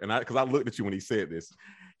quick here, and because I looked at you when he said this,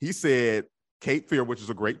 he said Cape Fear, which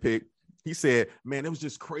is a great pick. He said, man, it was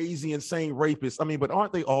just crazy, insane rapists. I mean, but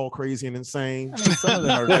aren't they all crazy and insane? I mean, some of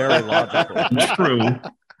them are very logical. True.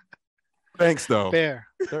 Thanks, though. Fair.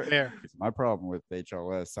 My problem with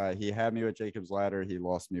HLS, he had me with Jacob's Ladder. He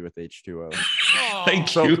lost me with H2O.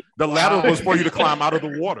 Thank you. The ladder was for you to climb out of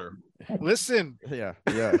the water. Listen. Yeah.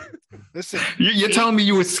 Listen. You're telling me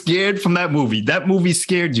you were scared from that movie. That movie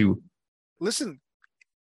scared you. Listen.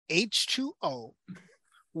 H2O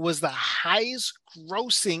was the highest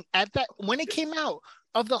grossing at that when it came out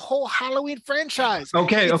of the whole Halloween franchise.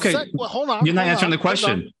 Okay. Well, hold on. You're not answering the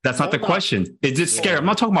question. That's not the question. Is it scary? I'm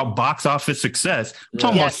not talking about box office success. I'm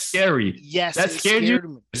talking about scary. Yes. That scared you?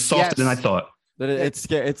 Me. It's softer than I thought.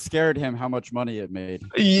 It scared him how much money it made.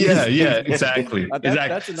 Yeah, exactly.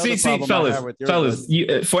 Exactly. See, fellas,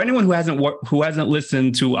 for anyone who hasn't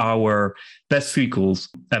listened to our best sequels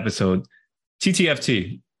episode,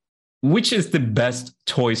 TTFT, which is the best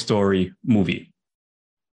Toy Story movie?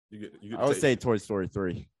 I would say Toy Story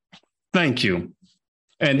 3. Thank you.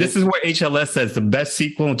 And this is where HLS says the best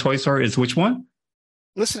sequel in Toy Story is which one?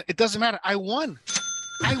 Listen, it doesn't matter. I won.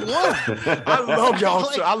 I love y'all.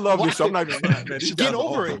 Like, I love you. So I'm not even mad, man. Get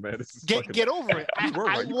over it. Man. Get over it.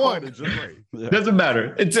 I won. Doesn't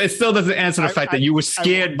matter. It still doesn't answer the fact that you were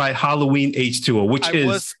scared by Halloween H2O, which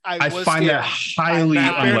I find that highly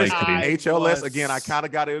unlikely. HLS, again, I kind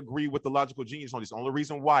of got to agree with the logical genius on this. The only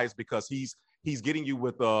reason why is because he's getting you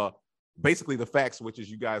with basically the facts, which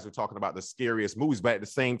is you guys are talking about the scariest movies, but at the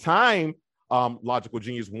same time, logical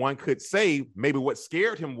genius, one could say maybe what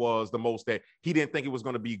scared him was the most that he didn't think it was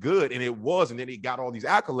going to be good, and it was, and then he got all these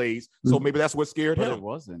accolades. So maybe that's what scared him. It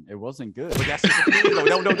wasn't good. But that's his opinion.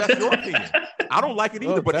 No, that's your opinion. I don't like it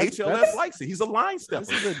either, but HLS likes it. He's a line stepper.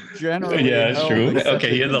 This is a general. Yeah, it's true. Okay,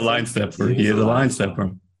 he is a line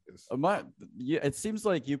stepper. It seems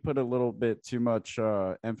like you put a little bit too much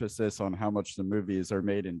emphasis on how much the movies are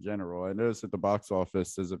made in general. I noticed that the box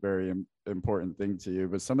office is a very important thing to you,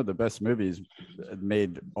 but some of the best movies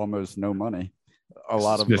made almost no money.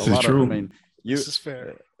 This is true. This is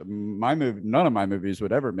fair. None of my movies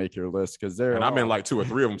would ever make your list because they're. I'm in like 2 or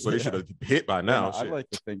 3 of them, so they should have hit by now. I'd like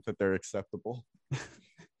to think that they're acceptable.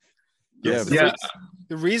 The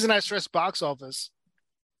reason I stress box office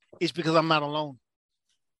is because I'm not alone.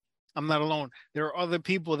 There are other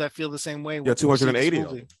people that feel the same way. Yeah,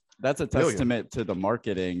 280. That's a testament to the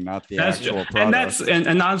marketing, not the actual product.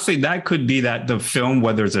 And honestly, that could be that the film,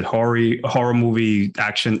 whether it's a horror movie,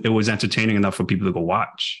 action, it was entertaining enough for people to go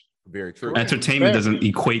watch. Very true. Entertainment doesn't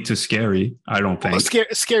equate to scary, I don't think. Well,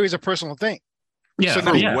 scary is a personal thing. Yeah.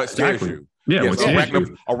 So what scares you? Yeah.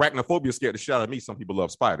 Arachnophobia scared the shit out of me. Some people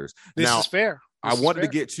love spiders. This is fair. I wanted to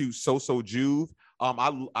get to So Juve.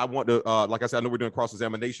 I want to, like I said, I know we're doing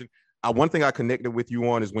cross-examination. One thing I connected with you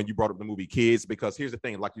on is when you brought up the movie Kids, because here's the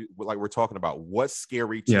thing, like we're talking about, what's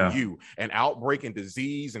scary to you? An outbreak and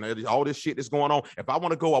disease and all this shit that's going on. If I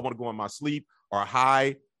want to go in my sleep or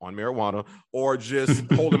high on marijuana or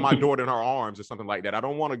just holding my daughter in her arms or something like that. I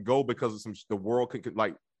don't want to go because of the world could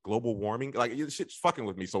like global warming. Like shit's fucking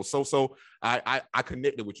with me. So I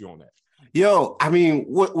connected with you on that. Yo, I mean,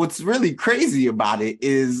 what's really crazy about it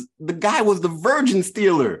is the guy was the virgin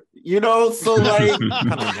stealer, so like what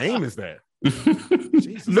kind of name is that?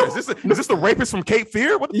 Jesus, no. Is this the rapist from Cape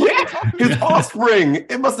Fear? What the fuck his offspring.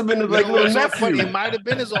 It must have been his little nephew. It might have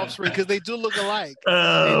been his offspring because they do look alike.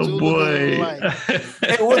 Oh boy.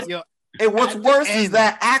 And what's worse is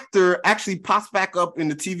that actor actually pops back up in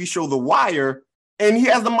the TV show The Wire. And he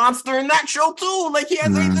has the monster in that show too. Like he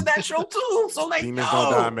has AIDS in that show too. So like, demons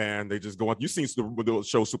don't die, man. They just go on. You've seen the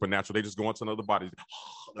show Supernatural. They just go into another body.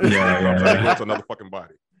 Into another fucking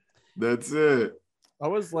body. That's it. I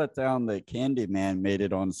was let down that Candyman made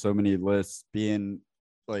it on so many lists, being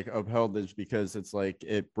like upheld is because it's like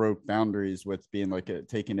it broke boundaries with being like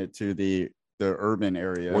taking it to the urban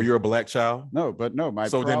area. Well, you're a black child. No, then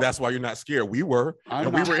that's why you're not scared. We were,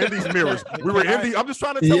 and we were in these mirrors. We were in the. I'm just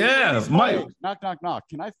trying to tell you. Yeah, Mike. Knock.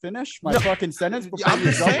 Can I finish my fucking sentence before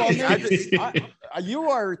you jump on me? You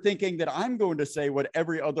are thinking that I'm going to say what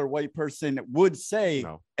every other white person would say,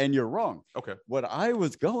 and you're wrong. Okay. What I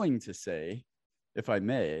was going to say if I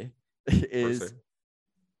may, is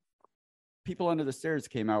People Under the Stairs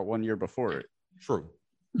came out 1 year before it. True.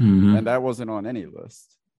 Mhm. And that wasn't on any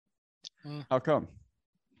list. How come?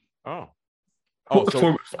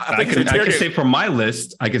 So I can say for my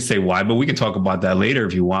list, I can say why, but we can talk about that later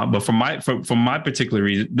if you want. But for my particular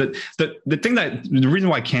reason, the reason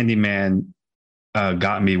why Candyman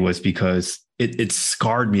got me was because it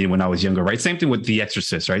scarred me when I was younger, right? Same thing with The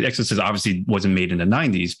Exorcist, right? Exorcist obviously wasn't made in the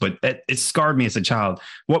 90s, but it scarred me as a child.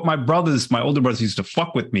 What my older brothers used to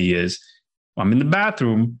fuck with me is, I'm in the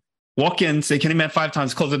bathroom, walk in, say Candyman 5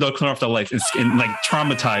 times, close the door, turn off the lights, and like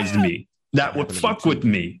traumatized me. That would fuck with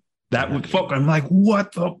me. That would fuck. I'm like,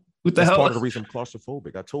 what the That's hell? part of the reason I'm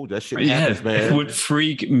claustrophobic. I told you that shit happens, man. It would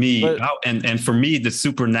freak me out. And for me, the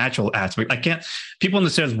supernatural aspect, I can't. People on the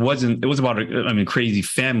Stairs it was about a crazy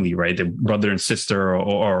family, right? The brother and sister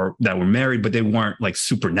or that were married, but they weren't like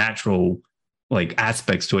supernatural like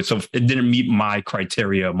aspects to it. So it didn't meet my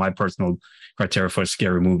personal criteria for a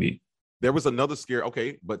scary movie. There was another scare.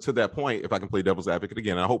 Okay, but to that point, if I can play devil's advocate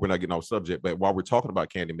again, I hope we're not getting off subject, but while we're talking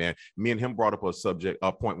about Candyman, me and him brought up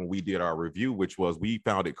a point when we did our review, which was we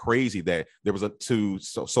found it crazy that there was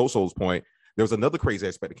Soul's point, there was another crazy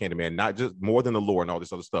aspect of Candyman, not just more than the lore and all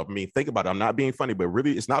this other stuff. I mean, think about it. I'm not being funny, but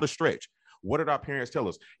really, it's not a stretch. What did our parents tell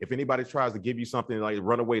us? If anybody tries to give you something like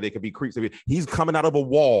run away, they could be creeps. He's coming out of a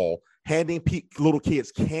wall, handing little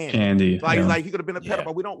kids candy. Like he could have been a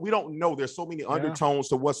pedophile. Yeah. We don't know. There's so many undertones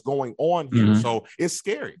to what's going on here, so it's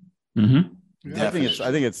scary. I think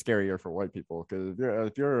it's scarier for white people because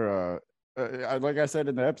if you're like I said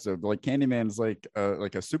in the episode, like Candyman's like a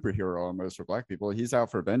superhero almost for black people. He's out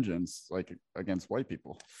for vengeance, like against white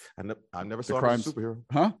people. I never saw him as a superhero.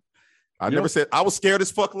 Huh? I never said I was scared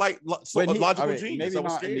as fuck. Like logical genius. I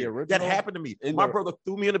was scared. That happened to me. My brother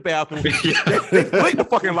threw me in the bathroom. They blinked the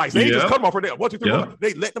fucking lights. They just cut them off for that. 1, 2, 3. Yep.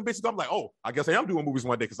 They let them bitches go. I'm like, oh, I guess I am doing movies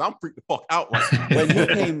one day because I'm freaked the fuck out. Like when he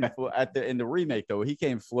came in the remake though, he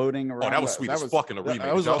came floating around. Oh, that was sweet as fuck in the remake.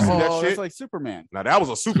 That was that shit? Like Superman. Now that was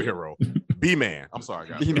a superhero. B-Man. I'm sorry,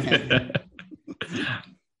 guys. B-Man.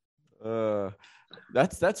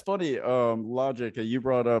 That's funny. Logic. You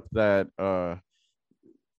brought up that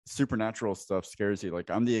supernatural stuff scares you. Like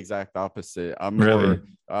I'm the exact opposite. I'm really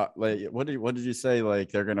like what did you say? Like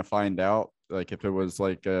they're gonna find out. Like if it was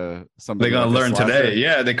like something they're gonna learn today.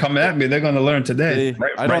 Yeah, they come at me. They're gonna learn today.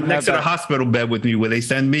 Right next to the hospital bed with me, where they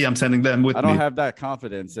send me, I'm sending them with me. I don't have that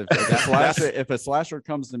confidence. If a slasher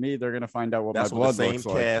comes to me, they're gonna find out what my blood looks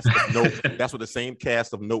like. That's what the same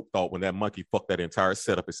cast of Nope thought when that monkey fucked that entire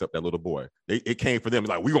setup except that little boy. It came for them.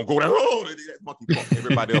 Like we gonna go down. Oh, that monkey fucked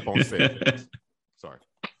everybody up on set. Sorry.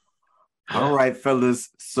 All right, fellas.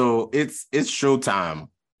 So it's showtime.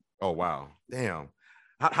 Oh wow, damn.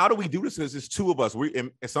 How do we do this? Because it's two of us.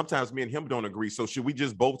 And sometimes me and him don't agree. So should we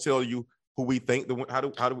just both tell you who we think? How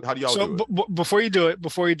do y'all do it? Before you do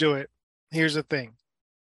it, here's the thing: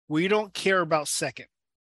 we don't care about second.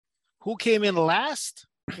 Who came in last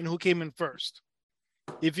and who came in first?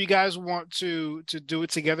 If you guys want to do it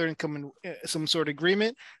together and come in some sort of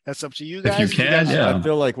agreement, that's up to you guys. If you can, yeah. I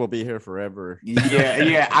feel like we'll be here forever.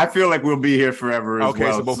 Yeah. I feel like we'll be here forever as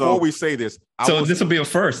well. So before we say this, this will be a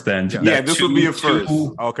first then. Yeah, this will be a first.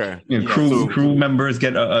 Okay. Crew members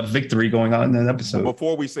get a victory going on in that episode.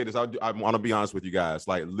 Before we say this, I want to be honest with you guys.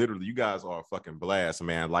 Like literally, you guys are a fucking blast,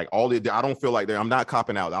 man. Like I don't feel like I'm not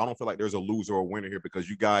copping out. I don't feel like there's a loser or a winner here because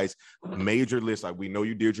you guys made your list. Like we know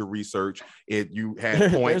you did your research. You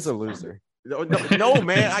had points. There's a loser. No,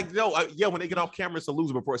 man. I know. When they get off camera, it's a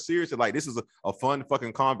loser. Before seriously, like this is a fun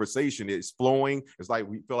fucking conversation. It's flowing. It's like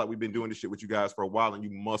we feel like we've been doing this shit with you guys for a while, and you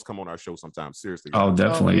must come on our show sometime. Seriously. Oh,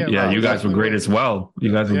 definitely. You guys were great as well.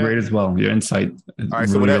 You guys were great as well. Your insight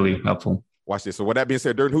is really helpful. Watch this. So with that being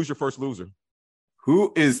said, Durden, who's your first loser?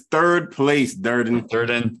 Who is third place, Durden?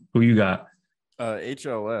 Who you got?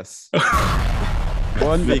 HLS.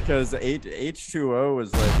 One because H2O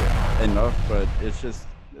is like enough, but it's just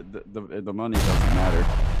the money doesn't matter.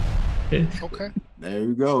 Okay. There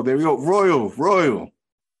we go. Royal.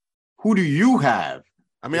 Who do you have?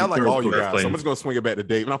 I mean, I like all you guys. So I'm just gonna swing it back to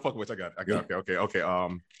Dave. And I'm fucking with you. I got okay.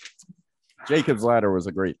 Jacob's Ladder was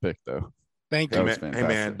a great pick, though. Thank you. Hey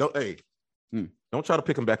man, don't try to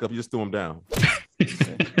pick him back up. You just threw him down.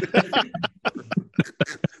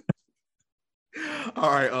 All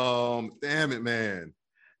right. Damn it, man.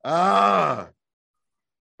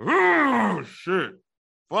 Shit.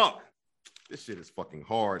 Fuck. This shit is fucking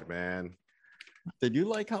hard, man. Did you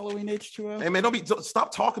like Halloween H2O? Hey man,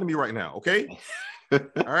 stop talking to me right now, okay? All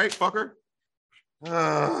right, fucker.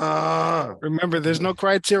 Remember, there's no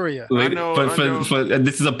criteria. This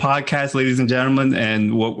is a podcast, ladies and gentlemen,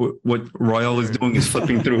 and what Royal is doing is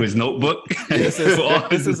flipping through his notebook. This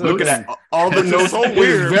is looking at all the notes. So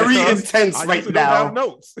weird, very intense right now.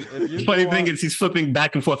 Notes. Funny thing is, he's flipping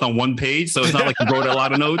back and forth on one page, so it's not like he wrote a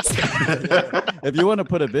lot of notes. If you want to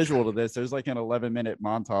put a visual to this, there's like an 11-minute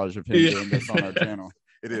montage of him doing this on our channel.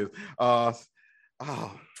 It is.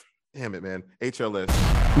 Damn it, man. HLS.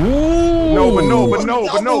 Ooh, no. It was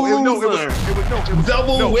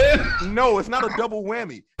double whammy. No, it's not a double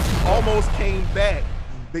whammy. You almost came back,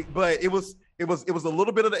 but it was a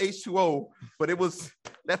little bit of the H2O, but it was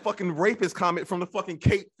that fucking rapist comment from the fucking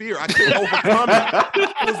Cape Fear. I couldn't overcome it.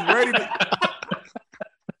 I was ready to.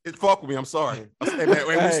 It fucked with me. I'm sorry. Hey, man,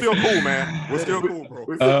 we're still cool, man. We're still cool, bro.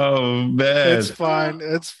 Oh man, it's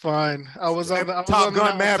fine. I was on the Top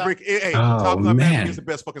Gun Maverick. Top Gun Maverick is the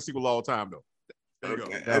best fucking sequel of all time, though. There you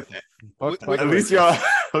go. At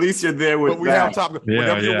least you're there with. But we have Top Gun.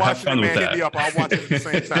 Whenever you're watching it, man, hit me up. I'll watch it at the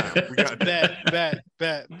same time. We got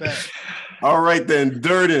bet. All right then,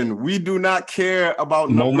 Durden. We do not care about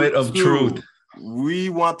moment of truth. We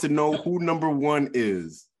want to know who number one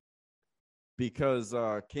is. Because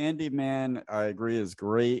Candyman, I agree, is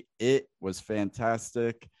great. It was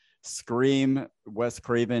fantastic. Scream, Wes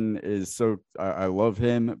Craven is so I love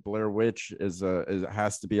him. Blair Witch has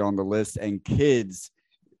to be on the list, and Kids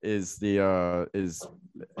is the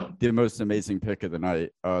most amazing pick of the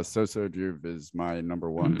night. So Juve is my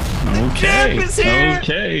number one. Okay. Jeff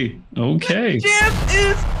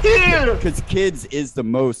is here. Because Kids is the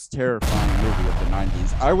most terrifying movie of the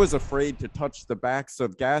 90s. I was afraid to touch the backs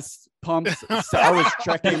of gas pumps. So I was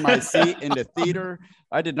checking my seat in the theater.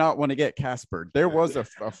 I did not want to get Casper. There was a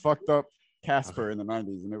fucked up Casper in the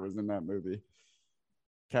 90s, and it was in that movie.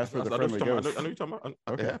 Casper the Friendly Ghost. I know you're talking about.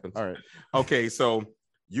 Okay. It happens. All right. Okay, so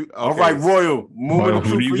all right, Royal. Moving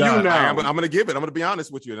for you now. I'm going to give it. I'm going to be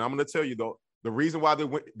honest with you, and I'm going to tell you though. The reason why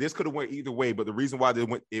this could have went either way, but the reason why it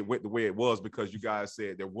went the way it was because you guys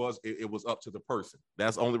said it was up to the person.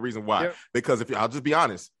 That's the only reason why. Yep. Because I'll just be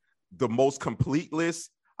honest, the most complete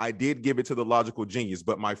list, I did give it to the Logical Genius,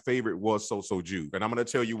 but my favorite was So Juve. And I'm going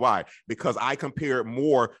to tell you why. Because I compare it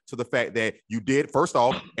more to the fact that you did, first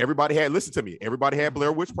off, everybody had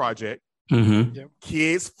Blair Witch Project. Mm-hmm. Yep.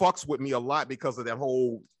 Kids fucks with me a lot because of that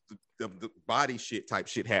whole the body shit type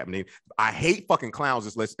shit happening. I hate fucking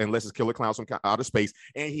clowns unless it's killer clowns from outer space.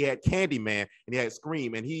 And he had Candyman and he had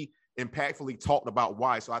Scream, and he impactfully talked about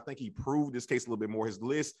why. So I think he proved this case a little bit more. His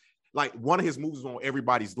list, like one of his movies was on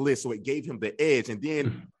everybody's list, so it gave him the edge. And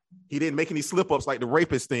then he didn't make any slip ups like the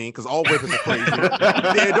rapist thing, because all rapists are crazy.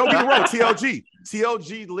 Yeah, don't get me wrong.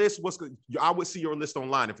 TLG list was. I would see your list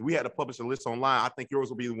online. If we had to publish a list online, I think yours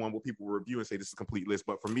will be the one where people will review and say this is a complete list.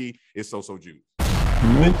 But for me, it's So Juve.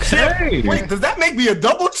 Okay. Wait, does that make me a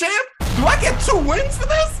double champ? Do I get 2 wins for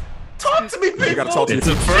this? Talk to me, people. You gotta talk to it's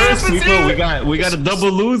a first, people. We got a double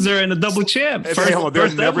loser and a double champ. They're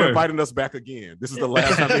never inviting us back again. This is the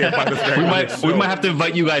last time they invite us back. We might have to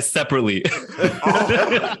invite you guys separately.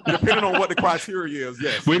 Depending on what the criteria is,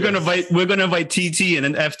 yes. We're gonna invite TT, and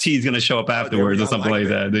then FT is gonna show up afterwards or something like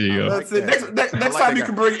that. There you go. That's it. Next time you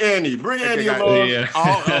can bring Annie. Bring Annie along.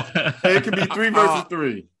 Yeah. It can be 3 versus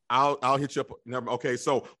 3. I'll hit you up. Okay,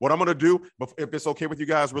 so what I'm gonna do, if it's okay with you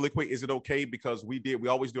guys, really quick, is it okay? Because we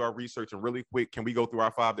always do our research, and really quick, can we go through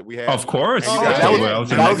our 5 that we have? Of course. That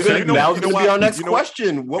was gonna be our next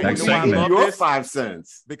question. What would be your 5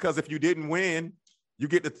 cents? Because if you didn't win, you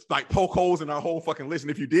get to like poke holes in our whole fucking list.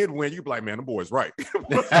 And if you did win, you'd be like, man, the boy's right. All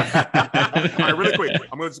right, really quick.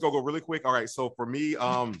 I'm gonna just go really quick. All right, so for me,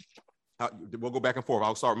 we'll go back and forth.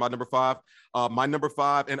 I'll start with my number 5. My number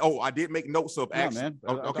 5, and I did make notes of man.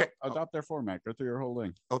 Okay. Adopt their format. Go through your whole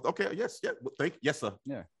thing. Okay. Yes. Yeah. Yes, sir.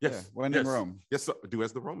 Yeah. Yes. Yeah. When in Rome. Yes, sir. Do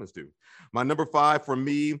as the Romans do. My number 5 for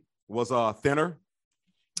me was Thinner.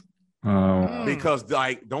 Because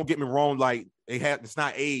don't get me wrong, like it's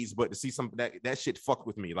not AIDS, but to see some that shit fucked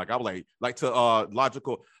with me. Like I was like to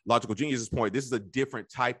logical genius's point. This is a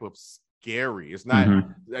different type of scary. It's not.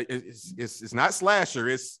 It's not slasher.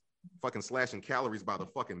 It's fucking slashing calories by the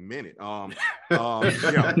fucking minute.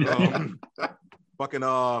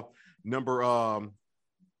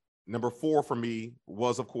 Number 4 for me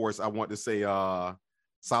was, of course, I want to say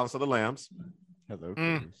Silence of the Lambs. Hello.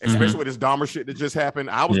 Especially with this Dahmer shit that just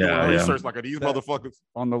happened. I was doing research like, are these motherfuckers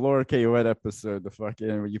on the Laura K. Wet episode? The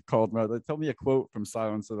fucking when you called me, tell me a quote from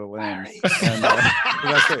Silence of the Lambs. And,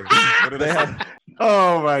 what did I say?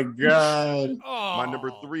 Oh my god! My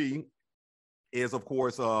number 3 is, of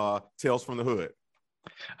course, Tales from the Hood.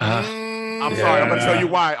 I'm sorry. I'm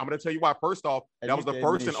gonna tell you why. First off, And that you was the gave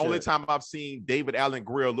first me and only shit. time I've seen David Allen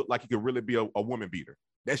Greer look like he could really be a woman beater.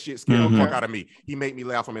 That shit scared the fuck out of me. He made me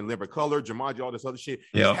laugh. I'm in Liver Color, Jumanji, all this other shit.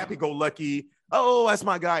 He's happy go lucky. Oh, that's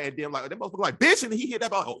my guy. And then like that must look like bitch. And he hit that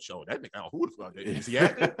about show. That nigga, who the fuck is he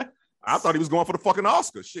acting? I thought he was going for the fucking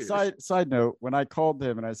Oscar. Shit. Side note, when I called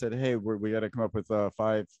him and I said, hey, we got to come up with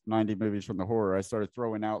 5 90 movies from the horror, I started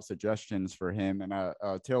throwing out suggestions for him, and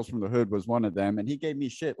Tales from the Hood was one of them, and he gave me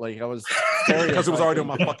shit like I was because it was already on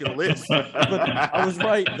my fucking list. But I was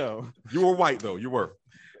right though. You were white though. You were.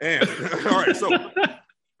 And all right, so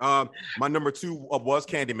my number 2 was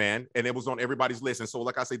Candyman, and it was on everybody's list. And so,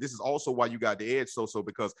 like I say, this is also why you got the edge, so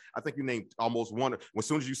because I think you named almost one. As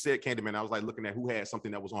soon as you said Candyman, I was like looking at who had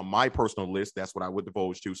something that was on my personal list. That's what I would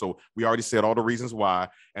divulge to. So we already said all the reasons why.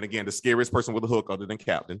 And again, the scariest person with a hook, other than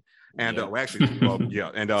Captain, and other than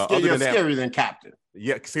that, scarier than Captain.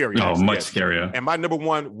 Yeah, scary. Oh, much scarier. And my number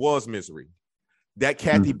 1 was Misery. That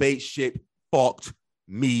Kathy Bates shit fucked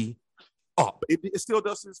me up. It still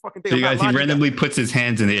does to this fucking day. So you guys, he randomly puts his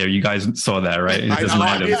hands in the air. You guys saw that, right? It's just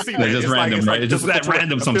random. It's just random, right? It's just that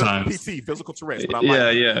random sometimes. PT, physical Tourette's. But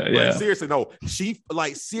yeah. Seriously, no. She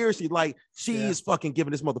is fucking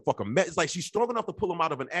giving this motherfucker. It's like she's strong enough to pull him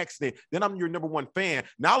out of an accident. Then I'm your number 1 fan.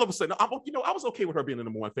 Now all of a sudden, I was okay with her being the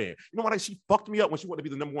number 1 fan. You know what? She fucked me up when she wanted to be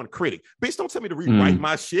the number 1 critic. Bitch, don't tell me to rewrite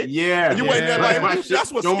my shit. Yeah. And you ain't there like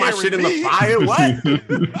that's what's throw my shit in the fire.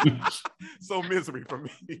 What? So Misery for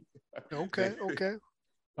me. Okay.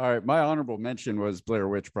 All right, my honorable mention was Blair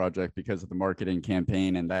Witch Project because of the marketing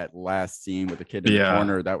campaign and that last scene with the kid in the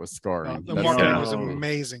corner. That was scarring. The marketing was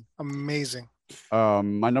amazing.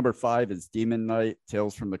 My number 5 is Demon Knight,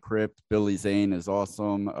 Tales from the Crypt. Billy Zane is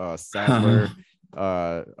awesome. Sadler,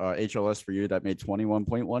 HLS for You, that made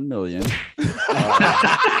 21.1 million.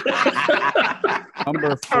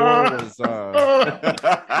 Number 4 was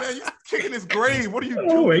man, he's kicking his grave. What are you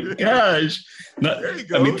doing? Oh my gosh. There you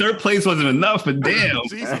go. I mean, 3rd place wasn't enough, but damn.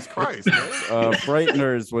 Jesus Christ, man.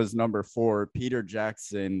 Frighteners was number 4. Peter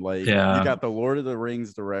Jackson, you got the Lord of the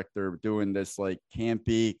Rings director doing this like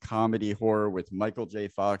campy comedy horror with Michael J.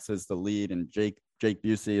 Fox as the lead and Jake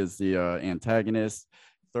Busey as the antagonist.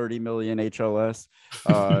 30 million HLS.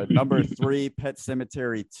 Number 3, Pet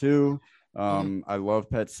Sematary 2. I love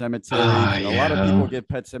Pet Sematary. A lot of people give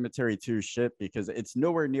Pet Sematary 2 shit because it's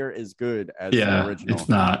nowhere near as good as the original. It's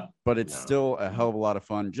not, but it's still a hell of a lot of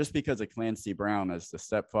fun just because of Clancy Brown as the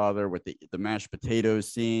stepfather with the mashed potatoes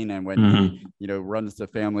scene, and when he runs the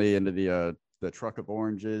family into the truck of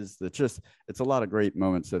oranges. It's a lot of great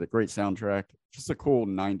moments. A great soundtrack. Just a cool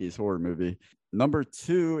 90s horror movie. Number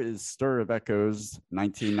 2 is Stir of Echoes,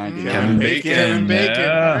 1999. Kevin Bacon.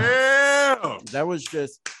 Yeah. That was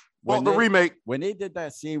just the remake. When they did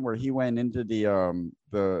that scene where he went into the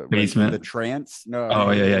basement, the trance. No.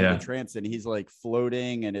 The trance, and he's like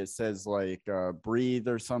floating, and it says like breathe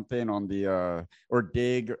or something on the or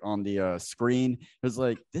dig on the screen. It was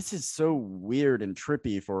like, this is so weird and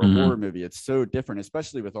trippy for a horror movie. It's so different,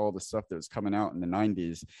 especially with all the stuff that was coming out in the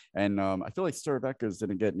 90s. And I feel like Stir of Echoes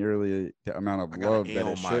didn't get nearly the amount of love that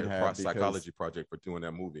it should have. Psychology project for doing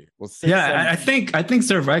that movie. Well, I think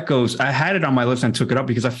Stir of Echoes, I had it on my list and took it up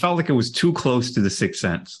because I felt like it was too close to The Sixth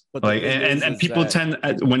Sense. But and people tend,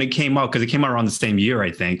 when it came out, because it came out around the same year,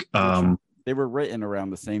 I think. They were written around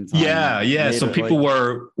the same time. Yeah. So people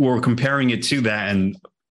were comparing it to that, and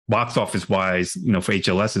box office wise, for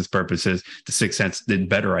HLS's purposes, The Sixth Sense did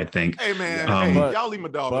better, I think. Hey man, y'all leave my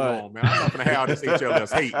dog alone, man. I'm not gonna have this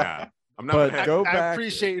HLS hate now. I'm not. I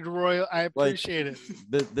appreciate it, Royal. I appreciate it.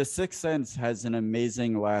 The Sixth Sense has an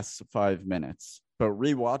amazing last 5 minutes. But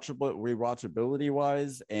rewatchability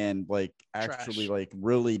wise and actually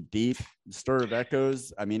really deep, Stir of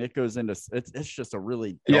Echoes, I mean, it goes into it's just a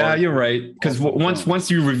really dark, you're right, because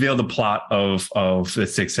once you reveal the plot of The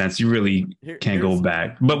Sixth Sense, you really can't go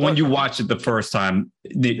back. But when you watch it the first time,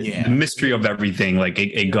 the mystery of everything,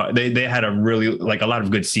 they had a really a lot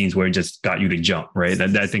of good scenes where it just got you to jump, right?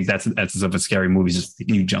 I think that's of a scary movie, just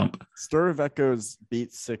you jump. Stir of Echoes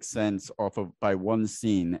beats Sixth Sense by one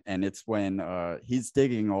scene, and it's when he's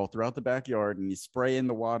digging all throughout the backyard and he's spraying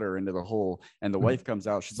the water into the hole, and the wife comes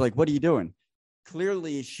out. She's like, what are you doing?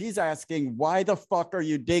 Clearly she's asking, why the fuck are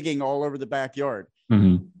you digging all over the backyard?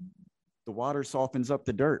 The water softens up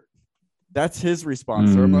the dirt. That's his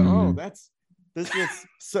response. So I'm like,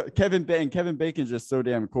 Kevin Bacon's just so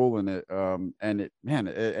damn cool in it.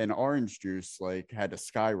 And Orange Juice had to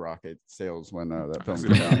skyrocket sales when that film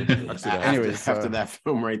came out. Anyways, after that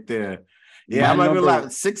film right there. Yeah, I'm not gonna lie.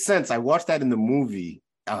 Sixth Sense, I watched that in the movie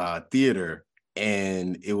theater,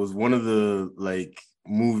 and it was one of the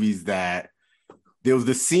movies that there was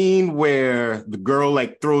the scene where the girl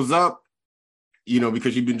throws up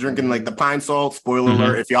because you've been drinking like the pine salt. Spoiler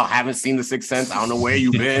alert, if y'all haven't seen The Sixth Sense, I don't know where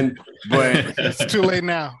you've been, but it's too late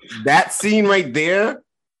now. That scene right there,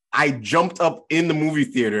 I jumped up in the movie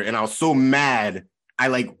theater and I was so mad. I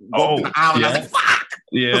like walked in the aisle and I was like, fuck.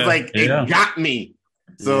 Yeah. It was like, it got me.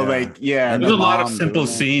 So And there's a lot of simple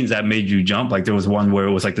scenes that made you jump. Like there was one where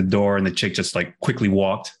it was like the door and the chick just like quickly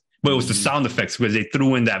walked. But it was the sound effects because they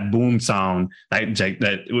threw in that boom sound that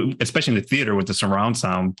especially in the theater with the surround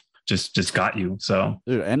sound, just got you. So,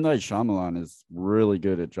 dude, M. Night Shyamalan is really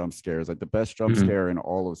good at jump scares. Like the best jump scare in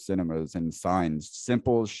all of cinemas and Signs.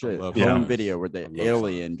 Simple shit. Home video where the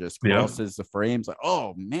alien just crosses the frames. Like,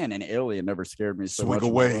 oh man, an alien never scared me so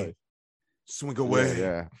much. Swing away.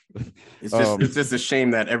 Yeah. It's just a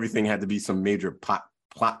shame that everything had to be some major plot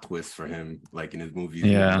twist for him, like in his movies.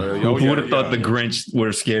 Yeah. Who would have thought the Grinch would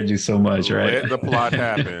have scared you so much, right? Let the plot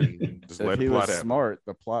happen. If he was smart,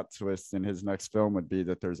 the plot twist in his next film would be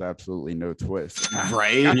that there's absolutely no twist.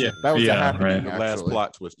 Right? That was the happening. Right. The last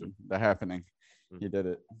plot twister. The happening. He did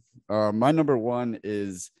it. My number one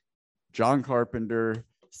is John Carpenter,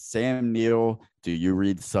 Sam Neill. Do you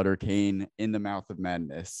read Sutter Kane? In the Mouth of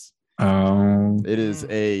Madness? It is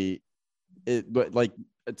but like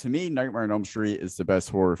to me, Nightmare on Elm Street is the best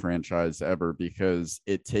horror franchise ever because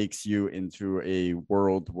it takes you into a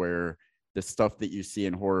world where the stuff that you see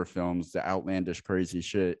in horror films, the outlandish, crazy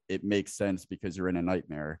shit, it makes sense because you're in a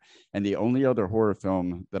nightmare. And the only other horror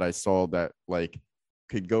film that I saw that like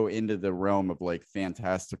could go into the realm of like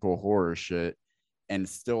fantastical horror shit and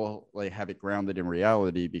still like have it grounded in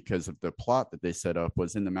reality because of the plot that they set up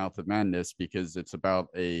was In the Mouth of Madness, because it's about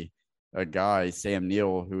a guy, Sam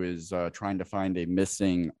Neill, who is trying to find a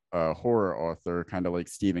missing horror author, kind of like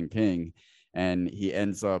Stephen King, and he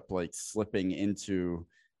ends up like slipping into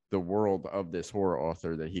the world of this horror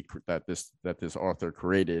author that this author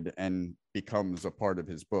created and becomes a part of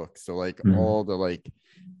his book. So like all the like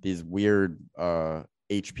these weird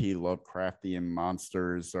HP Lovecraftian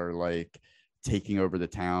monsters are like taking over the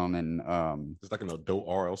town, and it's like an adult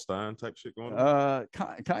R.L. Stein type shit going on.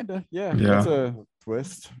 Kind of, yeah. It's a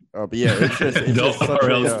twist, but yeah,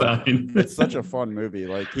 it's such a fun movie.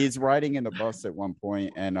 Like he's riding in the bus at one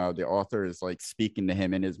point, and the author is like speaking to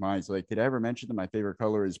him in his mind. He's like, "Did I ever mention that my favorite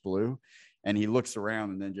color is blue?" And he looks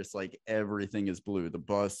around, and then just like everything is blue: the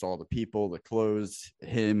bus, all the people, the clothes,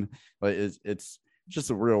 him. Like it's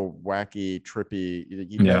just a real wacky, trippy.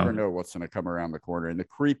 You never know what's going to come around the corner. And the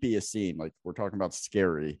creepiest scene, like we're talking about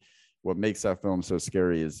scary, what makes that film so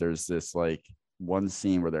scary is there's this like one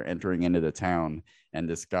scene where they're entering into the town and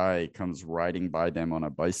this guy comes riding by them on a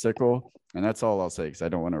bicycle. And that's all I'll say, because I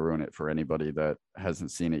don't want to ruin it for anybody that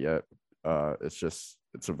hasn't seen it yet.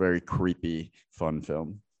 It's a very creepy, fun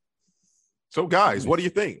film. So, guys, what do you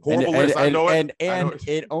think? Horrible list. I know it.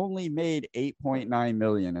 It only made $8.9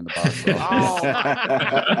 million in the box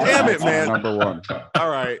office. Damn it, man! Number one. All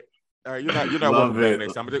right. You're not welcome back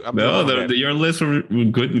next time. Your list were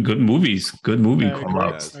good movies. Good movie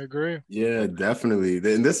call-outs. I agree. Yeah, definitely.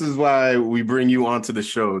 And this is why we bring you onto the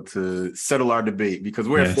show to settle our debate, because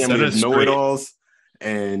we're a family of know-it-alls.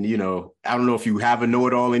 And I don't know if you have a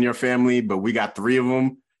know-it-all in your family, but we got 3 of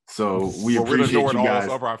them. So we appreciate you guys.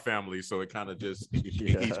 Of our family, so it kind of just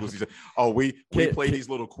we play these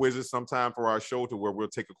little quizzes sometime for our show to where we'll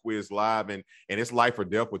take a quiz live, and it's life or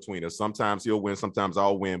death between us. Sometimes he'll win, sometimes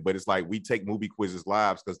I'll win, but it's like we take movie quizzes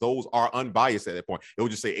live because those are unbiased at that point. It'll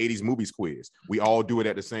just say 80s movies quiz. We all do it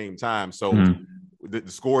at the same time, so the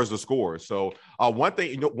score is the score. So one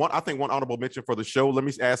thing, I think one honorable mention for the show. Let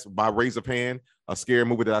me ask by raise of hand a scary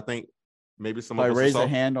movie that I think. Maybe some of us raise a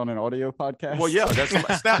hand on an audio podcast. Well, yeah, that's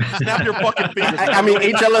snap your fucking fingers. I mean,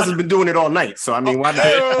 HLS has been doing it all night, so I mean, why not?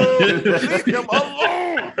 Leave him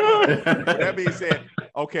alone. That being said,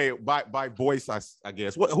 okay, by voice, I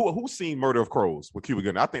guess. Who's seen Murder of Crows with Cuba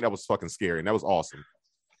Gooding? I think that was fucking scary, and that was awesome.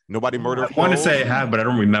 Nobody murdered. I want to say I have, but I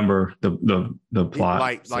don't remember the plot.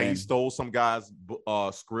 Like he stole some guy's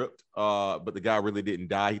script, but the guy really didn't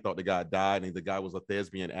die. He thought the guy died, and the guy was a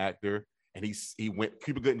thespian actor. And he went.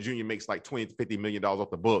 Cuba Gooding Jr. makes like $20-50 million off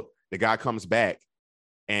the book. The guy comes back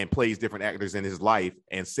and plays different actors in his life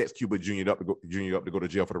and sets Cuba Jr. up to go to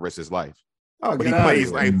jail for the rest of his life. Oh, but he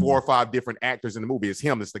plays like 4 or 5 different actors in the movie. It's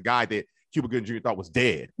him. It's the guy that Cuba Gooding Jr. thought was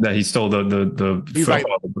dead. That he stole the he's like,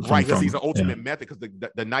 right, because he's an ultimate method. Because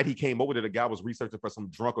the night he came over there, the guy was researching for some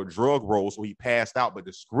drunk or drug role, so he passed out, but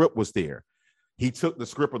the script was there. He took the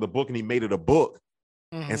script of the book and he made it a book.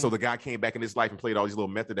 And so the guy came back in his life and played all these little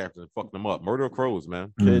method actors and fucked them up. Murder of Crows,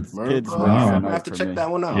 man. Kids. I have to check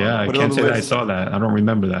that one out. Yeah, I can't say that I saw that. I don't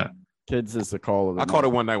remember that. Kids is the call of the I caught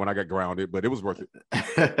it one night when I got grounded, but it was worth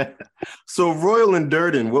it. So Royal and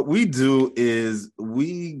Durden, what we do is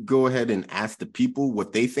we go ahead and ask the people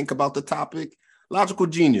what they think about the topic. Logical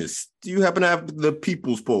Genius, do you happen to have the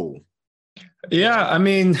people's poll? Yeah, I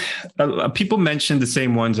mean, people mentioned the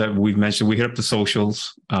same ones that we've mentioned. We hit up the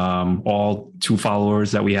socials, all 2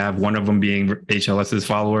 followers that we have, one of them being HLS's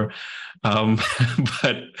follower.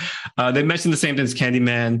 But they mentioned the same things: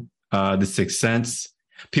 Candyman, The Sixth Sense.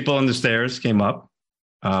 People on the Stairs came up.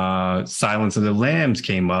 Silence of the Lambs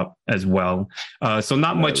came up as well. So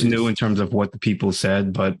not much new in terms of what the people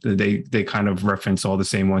said, but they kind of reference all the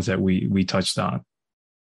same ones that we touched on.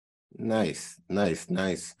 Nice.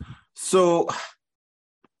 So,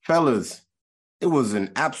 fellas, it was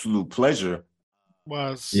an absolute pleasure.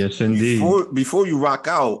 Yes, indeed. Before you rock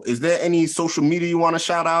out, is there any social media you want to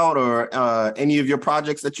shout out, or any of your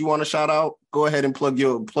projects that you want to shout out? Go ahead and plug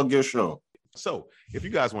your show. So if you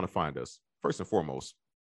guys want to find us, first and foremost,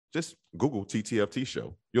 just Google TTFT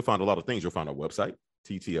Show. You'll find a lot of things. You'll find our website,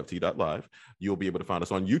 ttft.live. You'll be able to find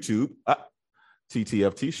us on YouTube,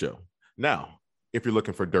 TTFT Show. Now, if you're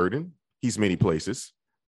looking for Durden, he's many places.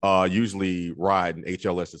 Usually riding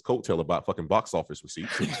HLS's coattail about fucking box office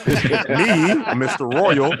receipts. Me, Mr.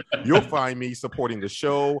 Royal, you'll find me supporting the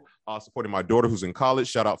show, supporting my daughter who's in college.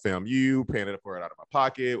 Shout out FAMU, paying it for it out of my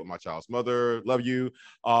pocket with my child's mother. Love you.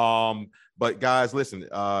 But guys, listen,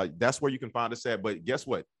 that's where you can find us at. But guess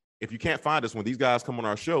what? If you can't find us when these guys come on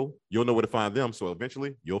our show, you'll know where to find them. So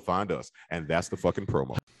eventually you'll find us. And that's the fucking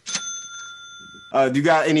promo. Do you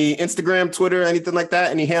got any Instagram, Twitter, anything like that?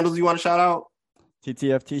 Any handles you want to shout out?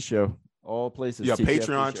 TTFT Show, all places. Yeah, TTFT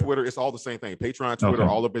Patreon, show. Twitter, it's all the same thing. Patreon, Twitter,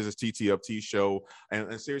 Okay. all of it is TTFT Show.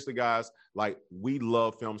 And seriously, guys, like, we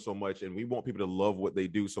love film so much, and we want people to love what they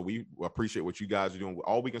do. So we appreciate what you guys are doing.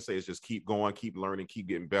 All we can say is just keep going, keep learning, keep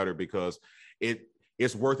getting better, because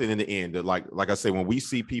it's worth it in the end. Like I say, when we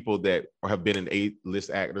see people that have been in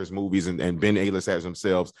A-list actors movies and been A-list actors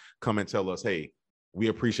themselves come and tell us, hey, we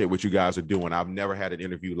appreciate what you guys are doing. I've never had an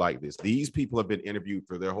interview like this. These people have been interviewed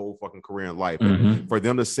for their whole fucking career in life. And for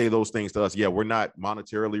them to say those things to us, yeah, we're not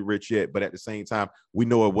monetarily rich yet, but at the same time, we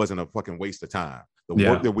know it wasn't a fucking waste of time. The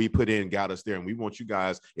work that we put in got us there. And we want you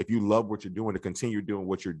guys, if you love what you're doing, to continue doing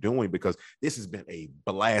what you're doing, because this has been a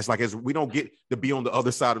blast. Like, as we don't get to be on the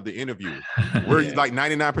other side of the interview. We're like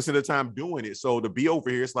 99% of the time doing it. So to be over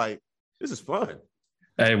here, it's like, this is fun.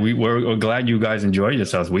 Hey, we're glad you guys enjoyed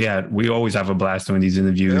yourselves. We always have a blast doing these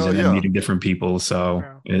interviews and meeting different people. So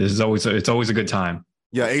it's always a good time.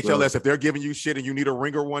 Yeah, HLS, if they're giving you shit and you need a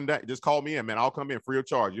ringer one day, just call me in, man. I'll come in free of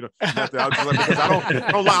charge. You know, because I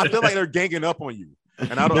don't lie. I feel like they're ganging up on you.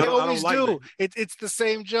 And I don't. They I always don't like do. It's the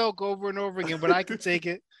same joke over and over again, but I can take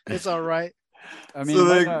it. It's all right. I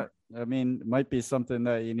mean, it might be something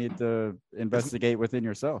that you need to investigate within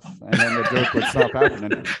yourself, and then the joke would stop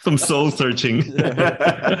happening. Some soul searching.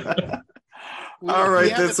 All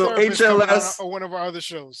right, then. So HLS on one of our other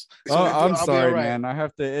shows. So I'm sorry, man. I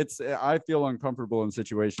have to. I feel uncomfortable in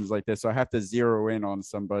situations like this, so I have to zero in on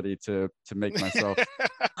somebody to make myself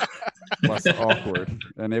less awkward.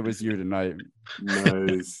 And it was you tonight.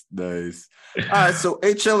 Nice. All right, so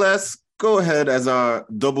HLS, go ahead as our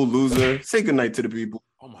double loser. Say goodnight to the people.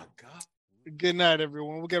 Oh my God. Good night,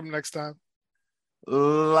 everyone. We'll get them next time.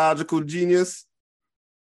 Logical Genius.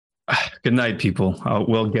 Good night, people.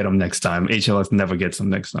 We'll get them next time. HLS never gets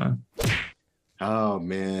them next time. Oh,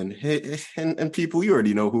 man. Hey, and people, you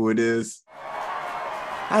already know who it is.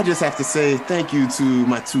 I just have to say thank you to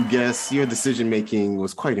my 2 guests. Your decision-making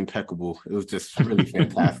was quite impeccable. It was just really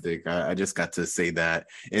fantastic. I just got to say that.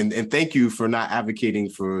 And thank you for not advocating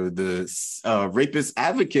for the rapist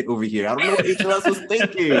advocate over here. I don't know what HLS was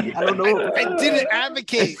thinking. I don't know. I didn't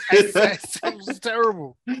advocate. It was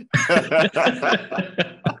terrible.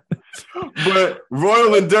 But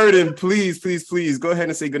Royal and Durden, please go ahead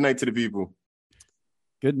and say goodnight to the people.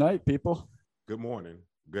 Good night, people. Good morning.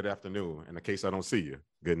 Good afternoon. In the case I don't see you,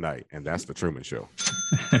 good night. And that's the Truman Show.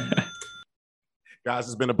 Guys,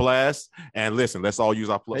 it's been a blast. And listen, let's all use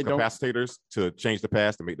our flux capacitors to change the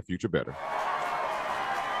past and make the future better.